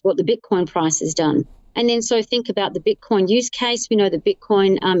reflects what the Bitcoin price has done. And then so think about the Bitcoin use case. We know that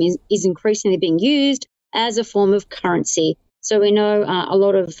Bitcoin is increasingly being used as a form of currency. So we know a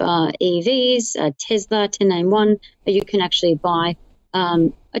lot of EVs, Tesla, to name one, you can actually buy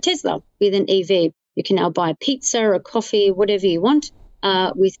a Tesla with an EV. You can now buy pizza or coffee, whatever you want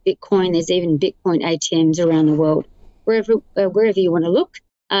with Bitcoin. There's even Bitcoin ATMs around the world. Wherever you want to look,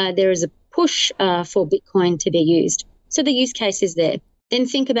 there is a push for Bitcoin to be used. So the use case is there. Then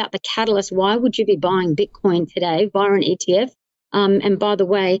think about the catalyst. Why would you be buying Bitcoin today via an ETF? And by the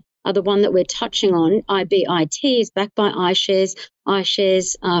way, the one that we're touching on, IBIT, is backed by iShares.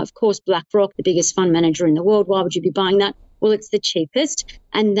 iShares, of course, BlackRock, the biggest fund manager in the world. Why would you be buying that? Well, it's the cheapest.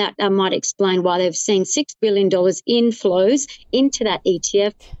 And that might explain why they've seen $6 billion inflows into that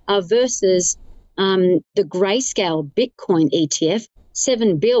ETF versus the Grayscale Bitcoin ETF.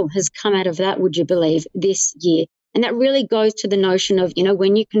 $7 billion has come out of that, would you believe, this year. And that really goes to the notion of,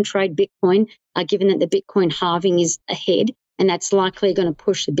 when you can trade Bitcoin, given that the Bitcoin halving is ahead, and that's likely going to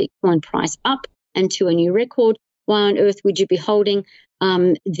push the Bitcoin price up and to a new record, why on earth would you be holding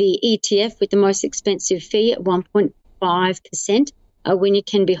the ETF with the most expensive fee at 1.5% when you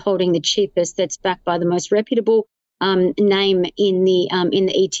can be holding the cheapest that's backed by the most reputable name in the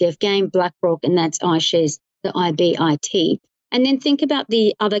ETF game, BlackRock, and that's iShares, the IBIT. And then think about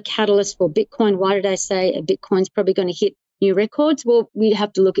the other catalyst for Bitcoin. Why did I say Bitcoin's probably going to hit new records? Well, we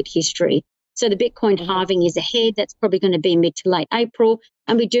have to look at history. So the Bitcoin halving is ahead. That's probably going to be mid to late April.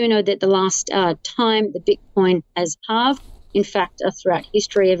 And we do know that the last time the Bitcoin has halved, in fact, throughout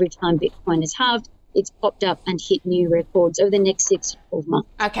history, every time Bitcoin has halved, it's popped up and hit new records over the next 6 to 12 months.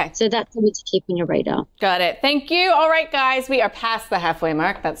 Okay. So that's something to keep on your radar. Got it. Thank you. All right, guys, we are past the halfway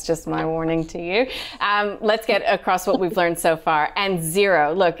mark. That's just my warning to you. Let's get across what we've learned so far. And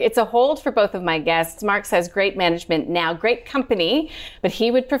Xero. Look, it's a hold for both of my guests. Mark says great management now, great company, but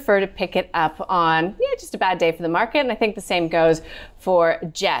he would prefer to pick it up on just a bad day for the market. And I think the same goes for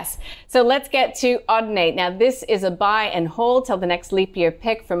Jess. So let's get to Audinate. Now, this is a buy and hold till the next leap year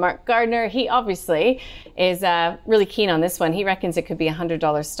pick for Mark Gardner. He obviously is really keen on this one. He reckons it could be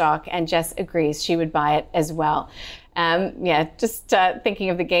 $100 stock, and Jess agrees she would buy it as well. Just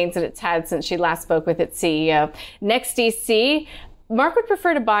thinking of the gains that it's had since she last spoke with its CEO. NextDC. Mark would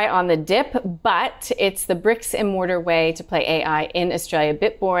prefer to buy on the dip, but it's the bricks and mortar way to play AI in Australia. A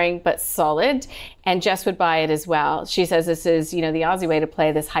bit boring, but solid. And Jess would buy it as well. She says this is, the Aussie way to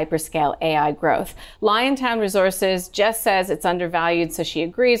play this hyperscale AI growth. Liontown Resources, Jess says it's undervalued, so she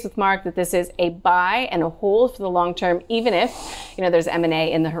agrees with Mark that this is a buy and a hold for the long term, even if, there's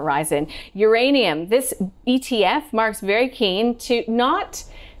M&A in the horizon. Uranium, this ETF, Mark's very keen to not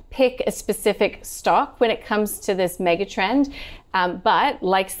pick a specific stock when it comes to this mega trend. But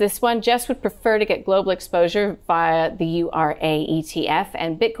likes this one. Jess would prefer to get global exposure via the URA ETF.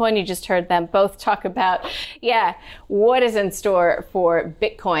 And Bitcoin, you just heard them both talk about, what is in store for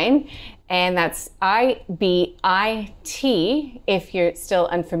Bitcoin. And that's IBIT, if you're still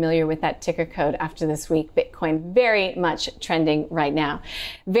unfamiliar with that ticker code after this week. Bitcoin very much trending right now.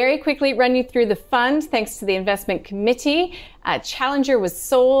 Very quickly run you through the fund. Thanks to the investment committee, Challenger was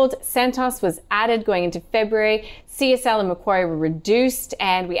sold, Santos was added going into February, CSL and Macquarie were reduced,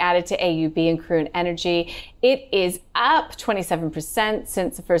 and we added to AUB and Karoon Energy. It is up 27%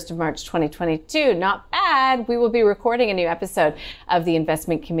 since the 1st of March 2022. Not bad. We will be recording a new episode of the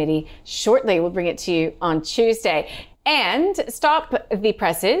investment committee shortly. We'll bring it to you on Tuesday. And stop the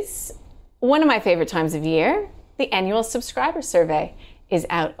presses. One of my favorite times of year, the annual subscriber survey is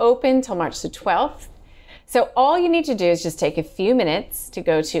out, open till March the 12th. So all you need to do is just take a few minutes to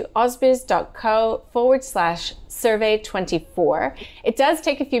go to ausbiz.co/survey24. It does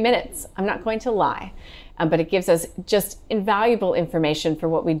take a few minutes. I'm not going to lie. But it gives us just invaluable information for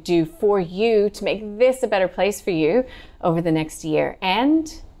what we do for you to make this a better place for you over the next year.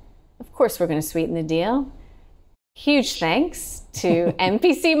 And of course, we're going to sweeten the deal. Huge thanks to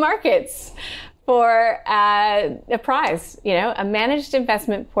MPC Markets for a prize, a managed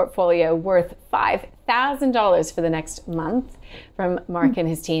investment portfolio worth $5,000 for the next month from Mark and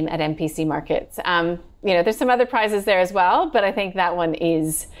his team at MPC Markets. There's some other prizes there as well, but I think that one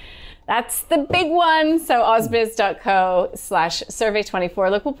that's the big one. So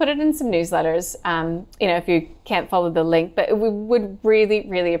ausbiz.co/survey24. Look, we'll put it in some newsletters, if you can't follow the link, but we would really,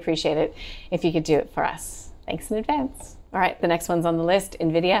 really appreciate it if you could do it for us. Thanks in advance. All right, the next one's on the list,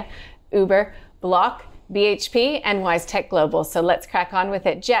 NVIDIA, Uber, Block, BHP, and WiseTech Global. So let's crack on with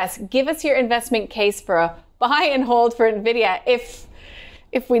it. Jess, give us your investment case for a buy and hold for NVIDIA if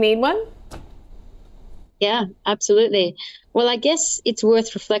we need one. Yeah, absolutely. Well, I guess it's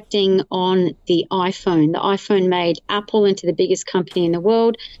worth reflecting on the iPhone. The iPhone made Apple into the biggest company in the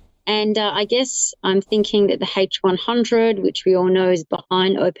world. And I guess I'm thinking that the H100, which we all know is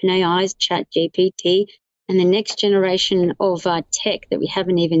behind OpenAI's ChatGPT, and the next generation of tech that we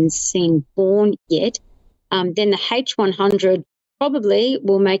haven't even seen born yet, then the H100 probably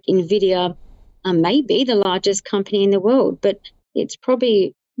will make NVIDIA maybe the largest company in the world, but it's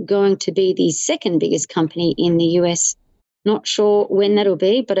probably going to be the second biggest company in the US. Not sure when that'll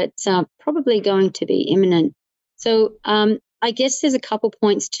be, but it's probably going to be imminent. So I guess there's a couple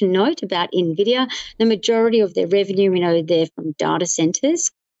points to note about NVIDIA. The majority of their revenue, we know they're from data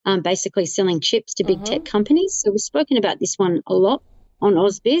centers, basically selling chips to big tech companies. So we've spoken about this one a lot on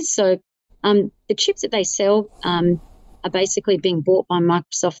AusBiz. So the chips that they sell are basically being bought by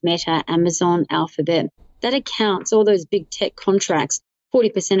Microsoft, Meta, Amazon, Alphabet. That accounts, all those big tech contracts,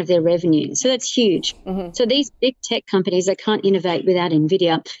 40% of their revenue. So that's huge. So these big tech companies, they can't innovate without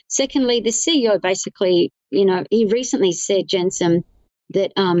NVIDIA. Secondly, the CEO basically, he recently said, Jensen,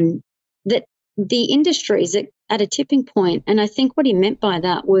 that that the industry is at a tipping point. And I think what he meant by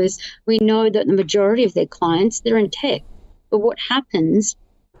that was we know that the majority of their clients, they're in tech. But what happens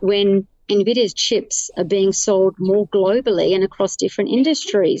when NVIDIA's chips are being sold more globally and across different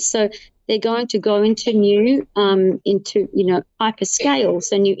industries? So they're going to go into new, hyperscale,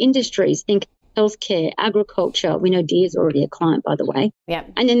 so new industries. Think healthcare, agriculture. We know Deere's already a client, by the way. Yeah.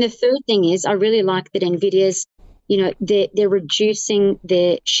 And then the third thing is I really like that NVIDIA's, they're reducing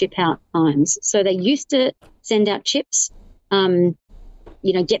their ship out times. So they used to send out chips, get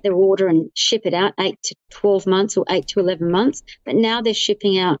their order and ship it out 8 to 12 months or 8 to 11 months. But now they're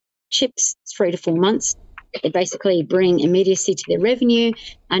shipping out chips, 3 to 4 months. They basically bring immediacy to their revenue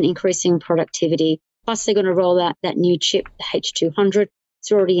and increasing productivity. Plus, they're going to roll out that new chip, the H200.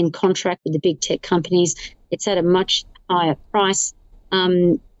 It's already in contract with the big tech companies. It's at a much higher price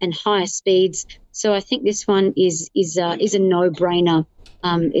and higher speeds. So I think this one is a no-brainer.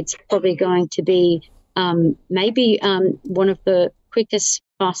 It's probably going to be maybe one of the quickest,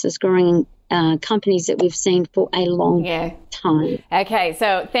 fastest growing companies that we've seen for a long time. Okay,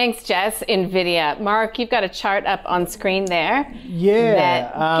 so thanks, Jess. NVIDIA. Mark, you've got a chart up on screen there. Yeah.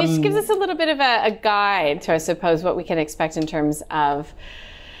 That gives us a little bit of a guide to, I suppose, what we can expect in terms of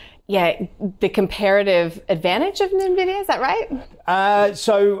the comparative advantage of NVIDIA. Is that right?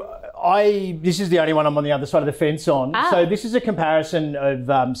 So this is the only one I'm on the other side of the fence on. So this is a comparison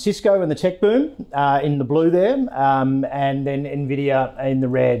of Cisco and the tech boom in the blue there, and then NVIDIA in the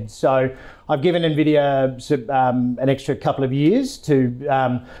red. So I've given NVIDIA an extra couple of years to,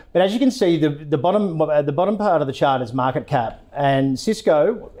 but as you can see, the bottom part of the chart is market cap, and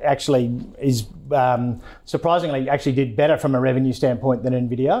Cisco actually is surprisingly actually did better from a revenue standpoint than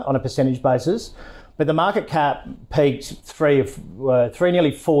NVIDIA on a percentage basis. But the market cap peaked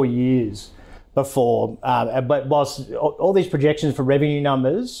nearly 4 years before. But whilst all these projections for revenue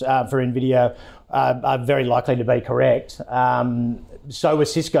numbers for NVIDIA are very likely to be correct, so were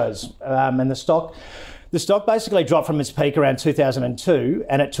Cisco's. And the stock basically dropped from its peak around 2002,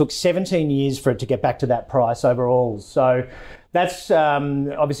 and it took 17 years for it to get back to that price overall. So that's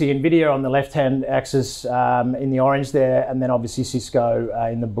obviously NVIDIA on the left-hand axis in the orange there, and then obviously Cisco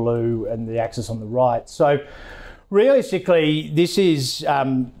in the blue and the axis on the right. So realistically, this is,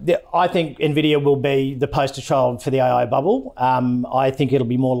 I think NVIDIA will be the poster child for the AI bubble. I think it'll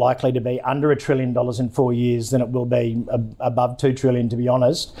be more likely to be under $1 trillion in 4 years than it will be above $2 trillion, to be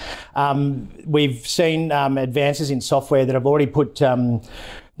honest. We've seen advances in software that have already put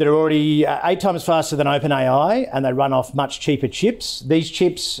that are already 8 times faster than OpenAI, and they run off much cheaper chips. These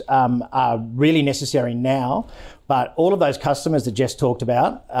chips are really necessary now, but all of those customers that Jess talked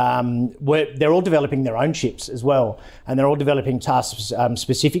about, they're all developing their own chips as well, and they're all developing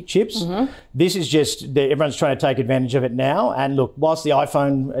task-specific chips. Mm-hmm. This is just, everyone's trying to take advantage of it now. And look, whilst the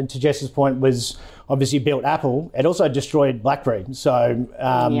iPhone, to Jess's point, was obviously built Apple, it also destroyed BlackBerry. So,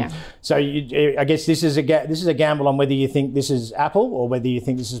 I guess this is a gamble on whether you think this is Apple or whether you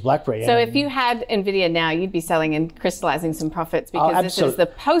think this is BlackBerry. So if you had NVIDIA now, you'd be selling and crystallizing some profits because this is the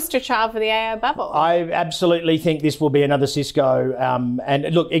poster child for the AI bubble. I absolutely think this will be another Cisco.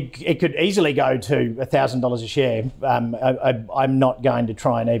 And look, it could easily go to $1,000 a share. I'm not going to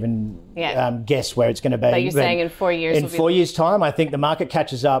try and even guess where it's going to be. But you're saying in 4 years? In 4 years' time, I think the market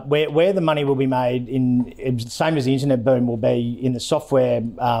catches up. Where the money will be made, same as the internet boom, will be in the software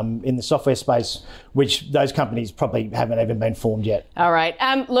space, which those companies probably haven't even been formed yet. All right.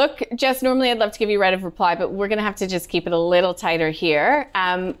 Look, Jess, normally I'd love to give you right of reply, but we're going to have to just keep it a little tighter here.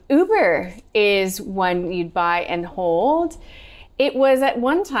 Uber is one you'd buy and hold. It was at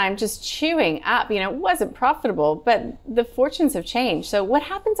one time just chewing up, it wasn't profitable, but the fortunes have changed. So what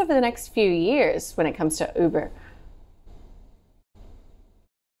happens over the next few years when it comes to Uber?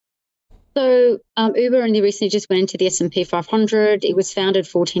 So Uber only recently just went into the S&P 500. It was founded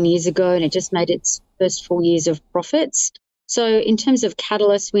 14 years ago, and it just made its first 4 years of profits. So in terms of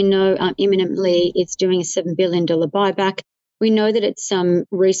catalysts, we know imminently it's doing a $7 billion buyback. We know that it's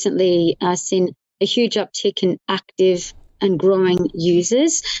recently seen a huge uptick in active and growing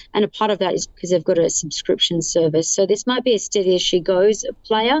users, and a part of that is because they've got a subscription service. So this might be a steady as she goes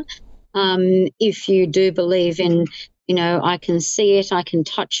player. If you do believe in, I can see it, I can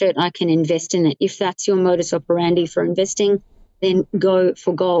touch it, I can invest in it. If that's your modus operandi for investing, then go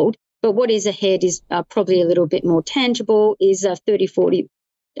for gold. But what is ahead is probably a little bit more tangible, is 30-40%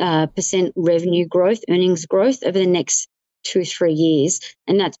 revenue growth, earnings growth over the next 2-3 years.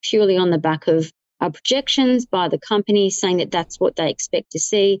 And that's purely on the back of projections by the company saying that that's what they expect to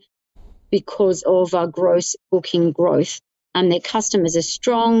see because of gross booking growth. Their customers are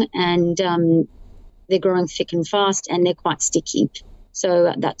strong, and they're growing thick and fast, and they're quite sticky.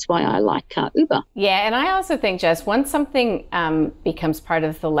 So that's why I like Uber. Yeah, and I also think, Jess, once something becomes part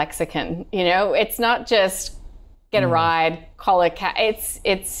of the lexicon, it's not just get a ride, call it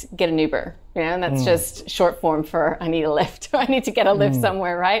it's get an Uber. And that's just short form for I need a lift. I need to get a lift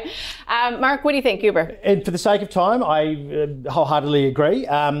somewhere, right? Mark, what do you think, Uber? And for the sake of time, I wholeheartedly agree.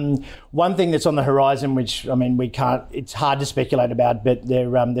 One thing that's on the horizon, which we can't, it's hard to speculate about, but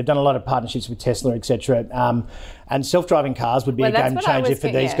they've done a lot of partnerships with Tesla, etc. And self-driving cars would be a game changer for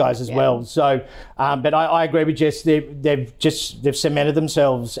these guys as well. So, but I agree with Jess. They've cemented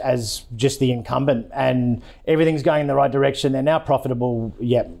themselves as just the incumbent, and everything's going in the right direction. They're now profitable.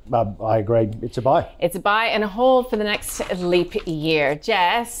 Yeah, I agree. It's a buy. It's a buy and a hold for the next leap year.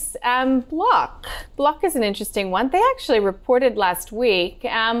 Jess, Block. Block is an interesting one. They actually reported last week.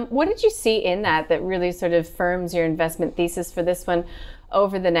 What did you see in that really sort of firms your investment thesis for this one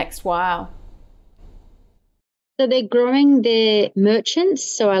over the next while? So they're growing their merchants,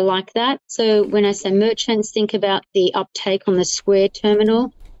 so I like that. So when I say merchants, think about the uptake on the Square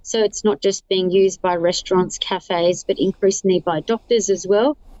terminal. So it's not just being used by restaurants, cafes, but increasingly by doctors as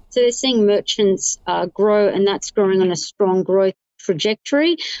well. So they're seeing merchants grow, and that's growing on a strong growth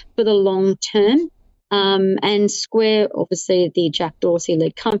trajectory for the long term. And Square, obviously the Jack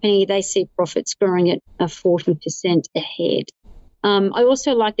Dorsey-led company, they see profits growing at 40% ahead. I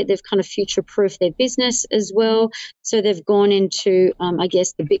also like that they've kind of future-proofed their business as well. So they've gone into, I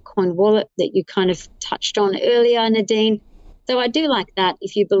guess, the Bitcoin wallet that you kind of touched on earlier, Nadine. So I do like that.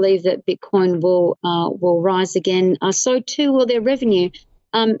 If you believe that Bitcoin will rise again, so too will their revenue.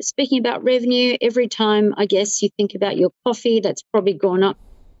 Speaking about revenue, every time, I guess, you think about your coffee, that's probably gone up.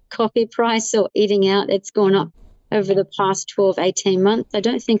 Coffee price or eating out, it's gone up over the past 12, 18 months. I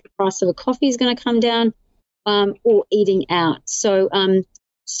don't think the price of a coffee is going to come down. Or eating out. So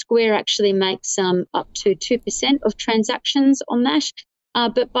Square actually makes up to 2% of transactions on that.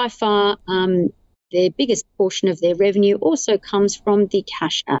 But by far, their biggest portion of their revenue also comes from the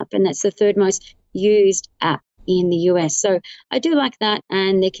Cash App, and that's the third most used app in the US. So I do like that,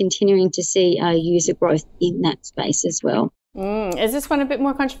 and they're continuing to see user growth in that space as well. Is this one a bit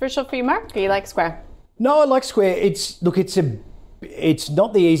more controversial for you, Mark? Do you like Square? No, I like Square. It's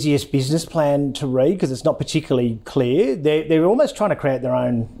not the easiest business plan to read because it's not particularly clear. They're almost trying to create their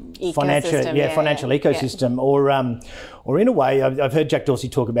own financial ecosystem, or in a way, I've heard Jack Dorsey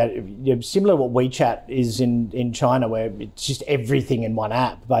talk about it, similar to what WeChat is in China, where it's just everything in one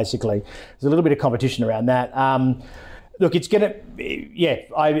app. Basically, there's a little bit of competition around that. Look, it's going to,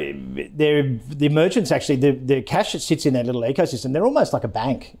 the merchants actually, the cash that sits in their little ecosystem, they're almost like a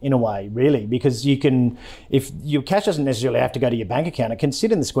bank in a way, really, because you can, if your cash doesn't necessarily have to go to your bank account, it can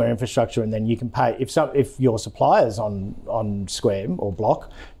sit in the Square infrastructure, and then you can pay, if your suppliers on Square or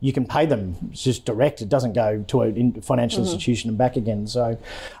Block, you can pay them just direct. It doesn't go to a financial institution and back again. So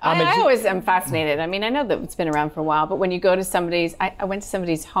I always am fascinated. I mean, I know that it's been around for a while, but when you go to somebody's, I went to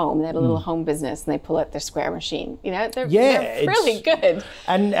somebody's home, they had a little home business, and they pull out their Square machine. You know, they're really good.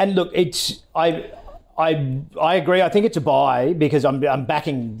 And look, I agree. I think it's a buy because I'm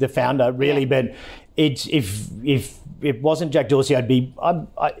backing the founder really, but it's if it wasn't Jack Dorsey,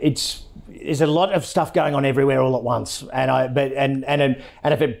 there's a lot of stuff going on everywhere all at once, and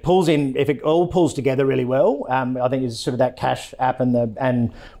if it all pulls together really well, I think it's sort of that Cash App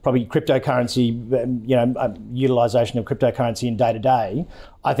and probably cryptocurrency, utilization of cryptocurrency in day to day.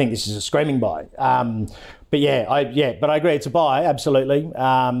 I think this is a screaming buy. But I agree, it's a buy, absolutely.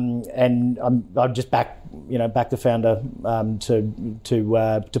 And I'd just back the founder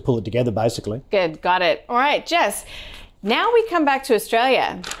to pull it together, basically. Good, got it. All right, Jess. Now we come back to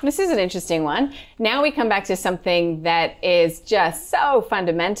Australia. This is an interesting one. Now we come back to something that is just so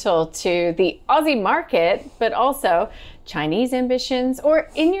fundamental to the Aussie market, but also Chinese ambitions. Or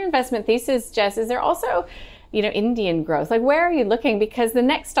in your investment thesis, Jess, is there also, Indian growth? Like, where are you looking? Because the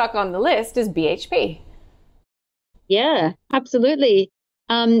next stock on the list is BHP. Yeah, absolutely.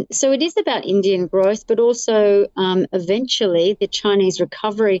 So it is about Indian growth, but also eventually the Chinese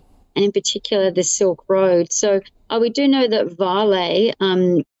recovery, and in particular the Silk Road. So we do know that Vale,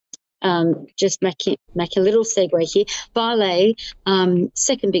 just make a little segue here, Vale,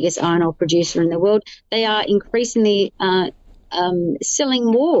 second biggest iron ore producer in the world, they are increasingly selling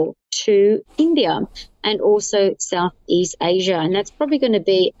more to India and also Southeast Asia. And that's probably going to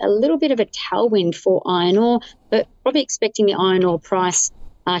be a little bit of a tailwind for iron ore, but probably expecting the iron ore price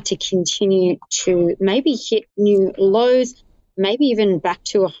to continue to maybe hit new lows, maybe even back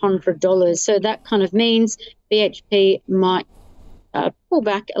to $100. So that kind of means BHP might pull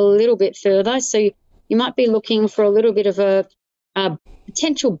back a little bit further. So you might be looking for a little bit of a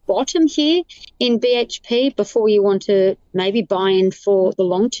potential bottom here in BHP before you want to maybe buy in for the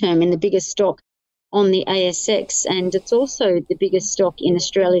long term in the biggest stock on the ASX. And it's also the biggest stock in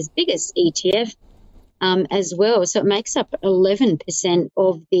Australia's biggest ETF as well. So it makes up 11%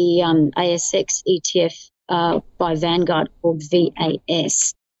 of the ASX ETF by Vanguard called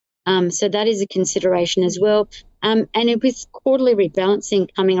VAS. So that is a consideration as well. And with quarterly rebalancing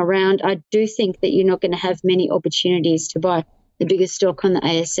coming around, I do think that you're not going to have many opportunities to buy the biggest stock on the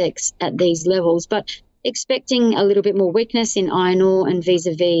ASX at these levels. But expecting a little bit more weakness in iron ore and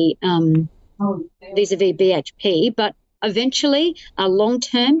vis-a-vis BHP, but eventually, long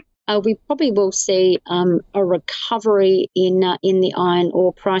term, we probably will see a recovery in the iron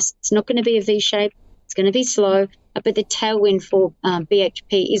ore price. It's not going to be a V shape; it's going to be slow. But the tailwind for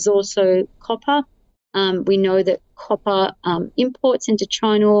BHP is also copper. We know that copper imports into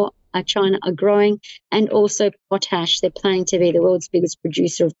China are growing, and also potash. They're planning to be the world's biggest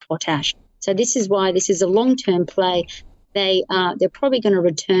producer of potash. So this is why this is a long-term play. They're probably going to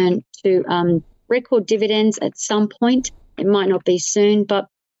return to record dividends at some point. It might not be soon, but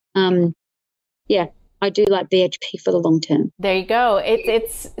I do like BHP for the long term. There you go.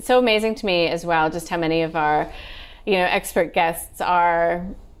 It's so amazing to me as well, just how many of our, expert guests are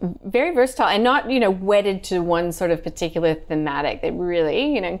very versatile and not, wedded to one sort of particular thematic. They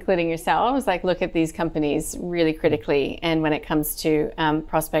really, including yourselves, look at these companies really critically. And when it comes to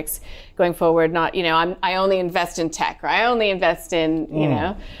prospects going forward, not, I only invest in tech, or I only invest in,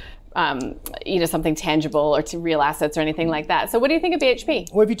 something tangible or to real assets or anything like that. So what do you think of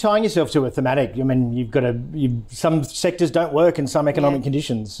BHP? Well, if you're tying yourself to a thematic, you've got some sectors don't work in some economic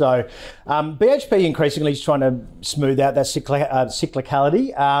conditions. So BHP increasingly is trying to smooth out that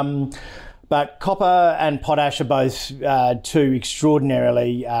cyclicality. But copper and potash are both two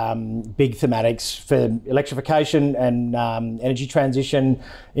extraordinarily big thematics for electrification and energy transition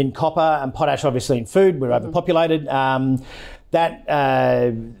in copper, and potash obviously in food. We're overpopulated. That,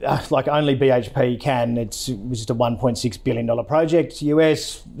 only BHP can. It was just a $1.6 billion project.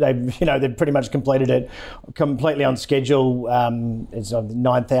 US, they've pretty much completed it completely on schedule. It's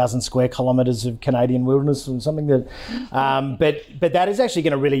 9,000 square kilometres of Canadian wilderness or something that. But that is actually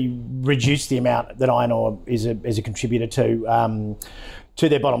going to really reduce the amount that iron ore is a contributor to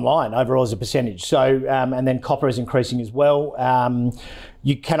their bottom line overall as a percentage. So, and then copper is increasing as well.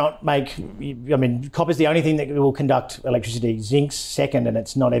 You cannot copper's the only thing that will conduct electricity. Zinc's second, and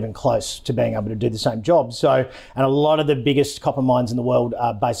it's not even close to being able to do the same job. So, and a lot of the biggest copper mines in the world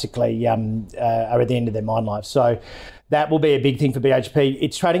are basically are at the end of their mine life. So that will be a big thing for BHP.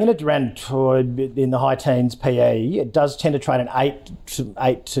 It's trading at around in the high teens PE. It does tend to trade an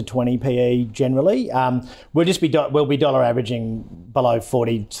 8 to 20 PE generally. We'll be dollar averaging below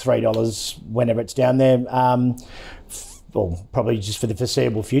 $43 whenever it's down there. Well, probably just for the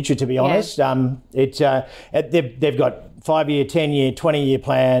foreseeable future, to be honest. They've got 5-year, 10-year, 20-year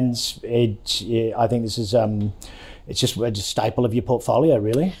plans. I think this is it's just a staple of your portfolio,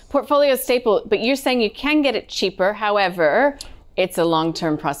 really. Portfolio staple, but you're saying you can get it cheaper. However, it's a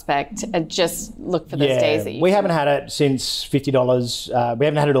long-term prospect. Just look for those days that you. We haven't had it since $50. We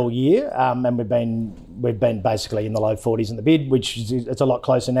haven't had it all year, and we've been basically in the low 40s in the bid, which it's a lot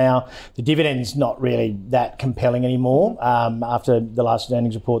closer now. The dividend's not really that compelling anymore after the last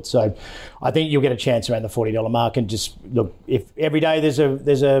earnings report. So I think you'll get a chance around the $40 mark, and just look, if every day it's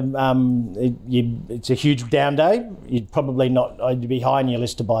a huge down day, you'd probably you'd be high on your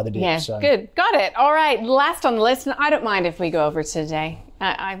list to buy the dip. Yeah, so. Good. Got it. All right. Last on the list, and I don't mind if we go over today.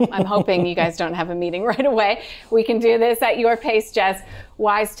 I'm hoping you guys don't have a meeting right away. We can do this at your pace, Jess.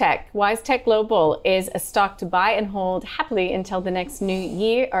 WiseTech. WiseTech Global is a stock to buy and hold happily until the next new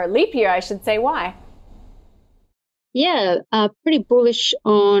year, or leap year, I should say. Why? Yeah, pretty bullish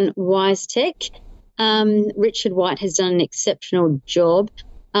on WiseTech. Richard White has done an exceptional job.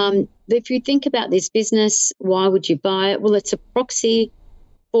 If you think about this business, why would you buy it? Well, it's a proxy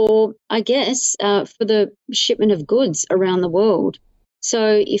for, I guess, for the shipment of goods around the world.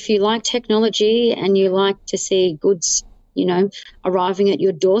 So if you like technology and you like to see goods, arriving at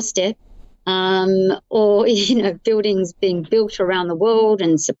your doorstep, or, buildings being built around the world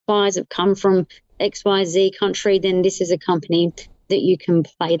and supplies have come from XYZ country, then this is a company that you can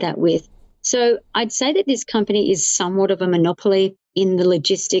play that with. So I'd say that this company is somewhat of a monopoly in the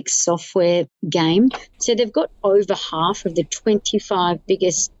logistics software game. So they've got over half of the 25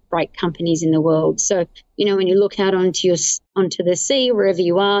 biggest freight companies in the world. So, when you look out onto the sea, wherever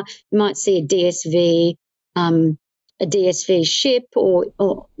you are, you might see a DSV ship, or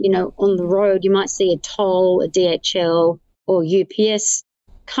on the road, you might see a toll, a DHL or UPS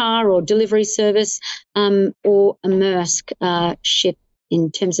car or delivery service, or a Maersk ship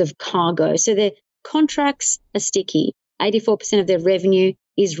in terms of cargo. So their contracts are sticky. 84% of their revenue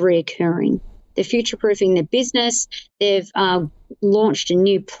is reoccurring. They're future-proofing their business. They've launched a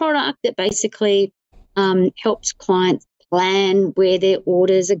new product that basically helps clients plan where their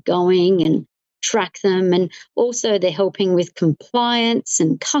orders are going and track them. And also they're helping with compliance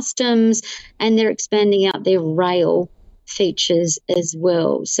and customs, and they're expanding out their rail features as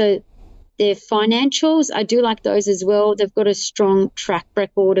well. So their financials, I do like those as well. They've got a strong track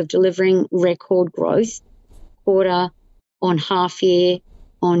record of delivering record growth, quarter on half year,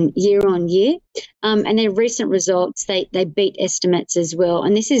 on year, and their recent results, they beat estimates as well.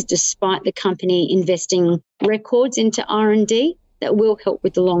 And this is despite the company investing records into R&D that will help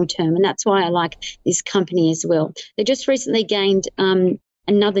with the long term. And that's why I like this company as well. They just recently gained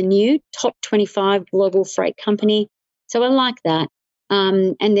another new top 25 global freight company. So I like that.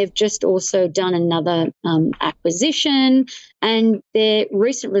 And they've just also done another acquisition, and their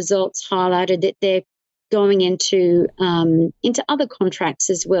recent results highlighted that they're going into other contracts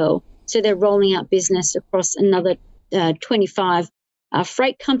as well. So they're rolling out business across another 25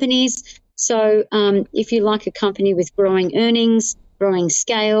 freight companies. So if you like a company with growing earnings, growing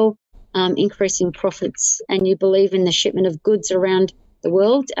scale, increasing profits, and you believe in the shipment of goods around the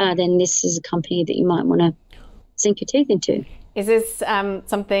world, then this is a company that you might want to sink your teeth into. Is this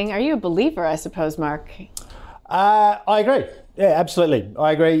something, are you a believer, I suppose, Mark? I agree. Yeah, absolutely.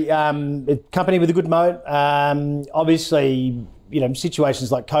 I agree. A company with a good moat. Obviously,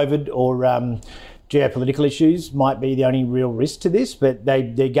 situations like COVID or geopolitical issues might be the only real risk to this, but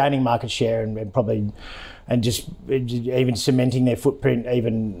they're gaining market share and just even cementing their footprint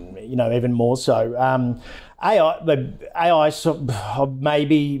even more so. AI may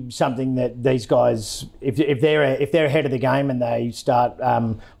be something that these guys, if they're ahead of the game and they start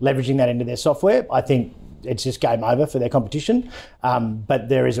leveraging that into their software, I think it's just game over for their competition. But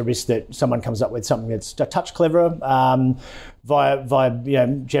there is a risk that someone comes up with something that's a touch cleverer via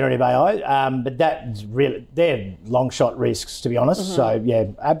generative AI. But that's really, they're long shot risks, to be honest. Mm-hmm. So yeah,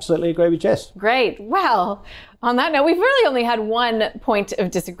 absolutely agree with Jess. Great. Well, on that note, we've really only had one point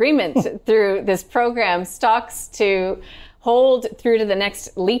of disagreement through this program: stocks to hold through to the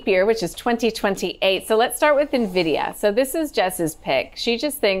next leap year, which is 2028. So let's start with NVIDIA. So this is Jess's pick. She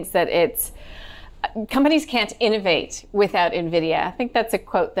just thinks that companies can't innovate without NVIDIA. I think that's a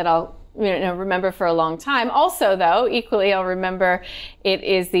quote that I'll remember for a long time. Also, though, equally, I'll remember it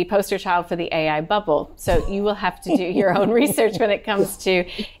is the poster child for the AI bubble. So you will have to do your own research when it comes to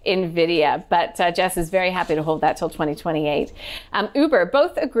NVIDIA. But Jess is very happy to hold that till 2028. Uber,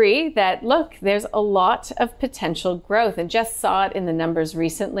 both agree that, look, there's a lot of potential growth. And Jess saw it in the numbers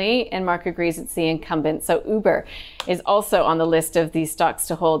recently, and Mark agrees it's the incumbent. So Uber is also on the list of these stocks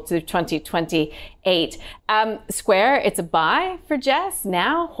to hold through 2028. Square, it's a buy for Jess.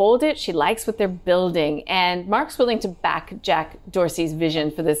 Now, hold it. She likes what they're building. And Mark's willing to back Jack Dorsey's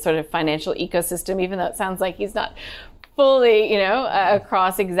vision for this sort of financial ecosystem, even though it sounds like he's not fully,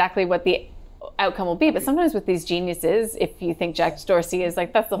 across exactly what the outcome will be. But sometimes with these geniuses, if you think Jack Dorsey is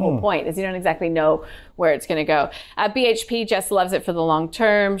like, that's the whole point, is you don't exactly know where it's going to go. BHP, Jess loves it for the long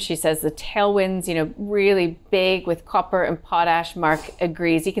term. She says the tailwinds, really big with copper and potash. Mark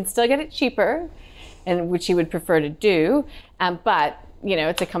agrees. You can still get it cheaper, and which he would prefer to do. But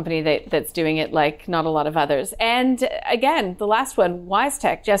it's a company that's doing it like not a lot of others. And again, the last one,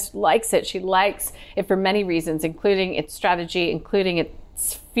 WiseTech, just likes it. She likes it for many reasons, including its strategy, including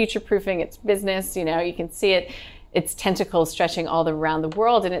its future-proofing its business. You can see its tentacles stretching all around the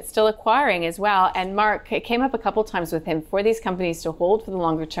world, and it's still acquiring as well. And Mark, it came up a couple times with him, for these companies to hold for the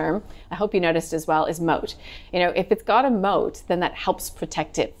longer term, I hope you noticed as well, is moat. If it's got a moat, then that helps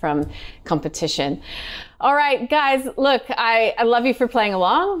protect it from competition. All right, guys, look, I love you for playing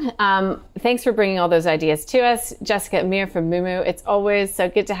along. Thanks for bringing all those ideas to us. Jessica Amir from Moomoo, it's always so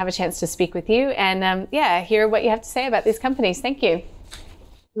good to have a chance to speak with you and hear what you have to say about these companies. Thank you.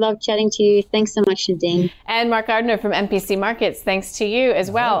 Love chatting to you. Thanks so much, Nadine. And Mark Gardner from MPC Markets, thanks to you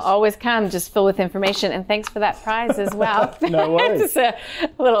as well. Nice. Always come just full with information, and thanks for that prize as well. No worries. Just a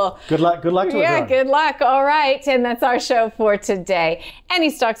little good luck to everyone. Yeah, good luck. All right, and that's our show for today. Any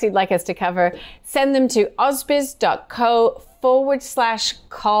stocks you'd like us to cover, send them to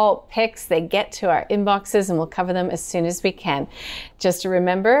ausbiz.co/call picks. They get to our inboxes and we'll cover them as soon as we can. Just to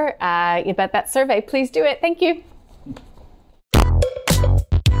remember about that survey, please do it. Thank you.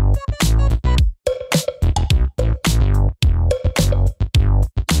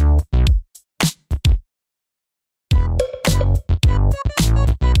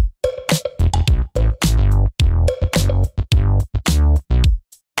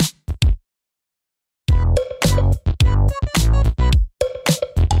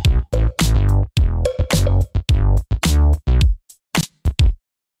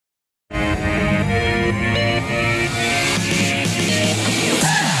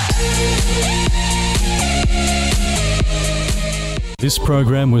 This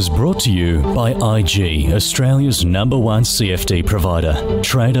program was brought to you by IG, Australia's #1 CFD provider.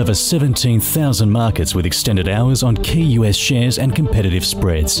 Trade over 17,000 markets with extended hours on key US shares and competitive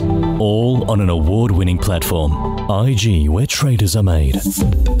spreads. All on an award-winning platform. IG, where traders are made.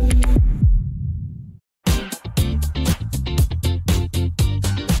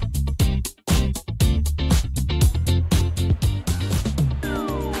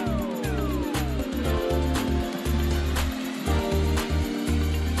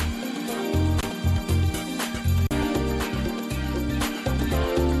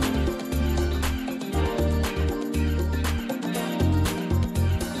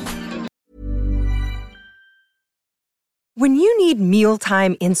 When you need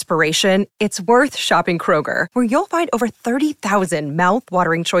mealtime inspiration, it's worth shopping Kroger, where you'll find over 30,000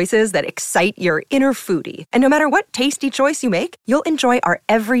 mouth-watering choices that excite your inner foodie. And no matter what tasty choice you make, you'll enjoy our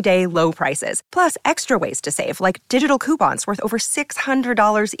everyday low prices, plus extra ways to save, like digital coupons worth over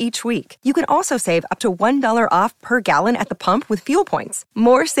 $600 each week. You can also save up to $1 off per gallon at the pump with fuel points.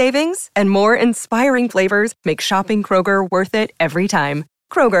 More savings and more inspiring flavors make shopping Kroger worth it every time.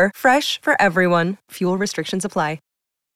 Kroger, fresh for everyone. Fuel restrictions apply.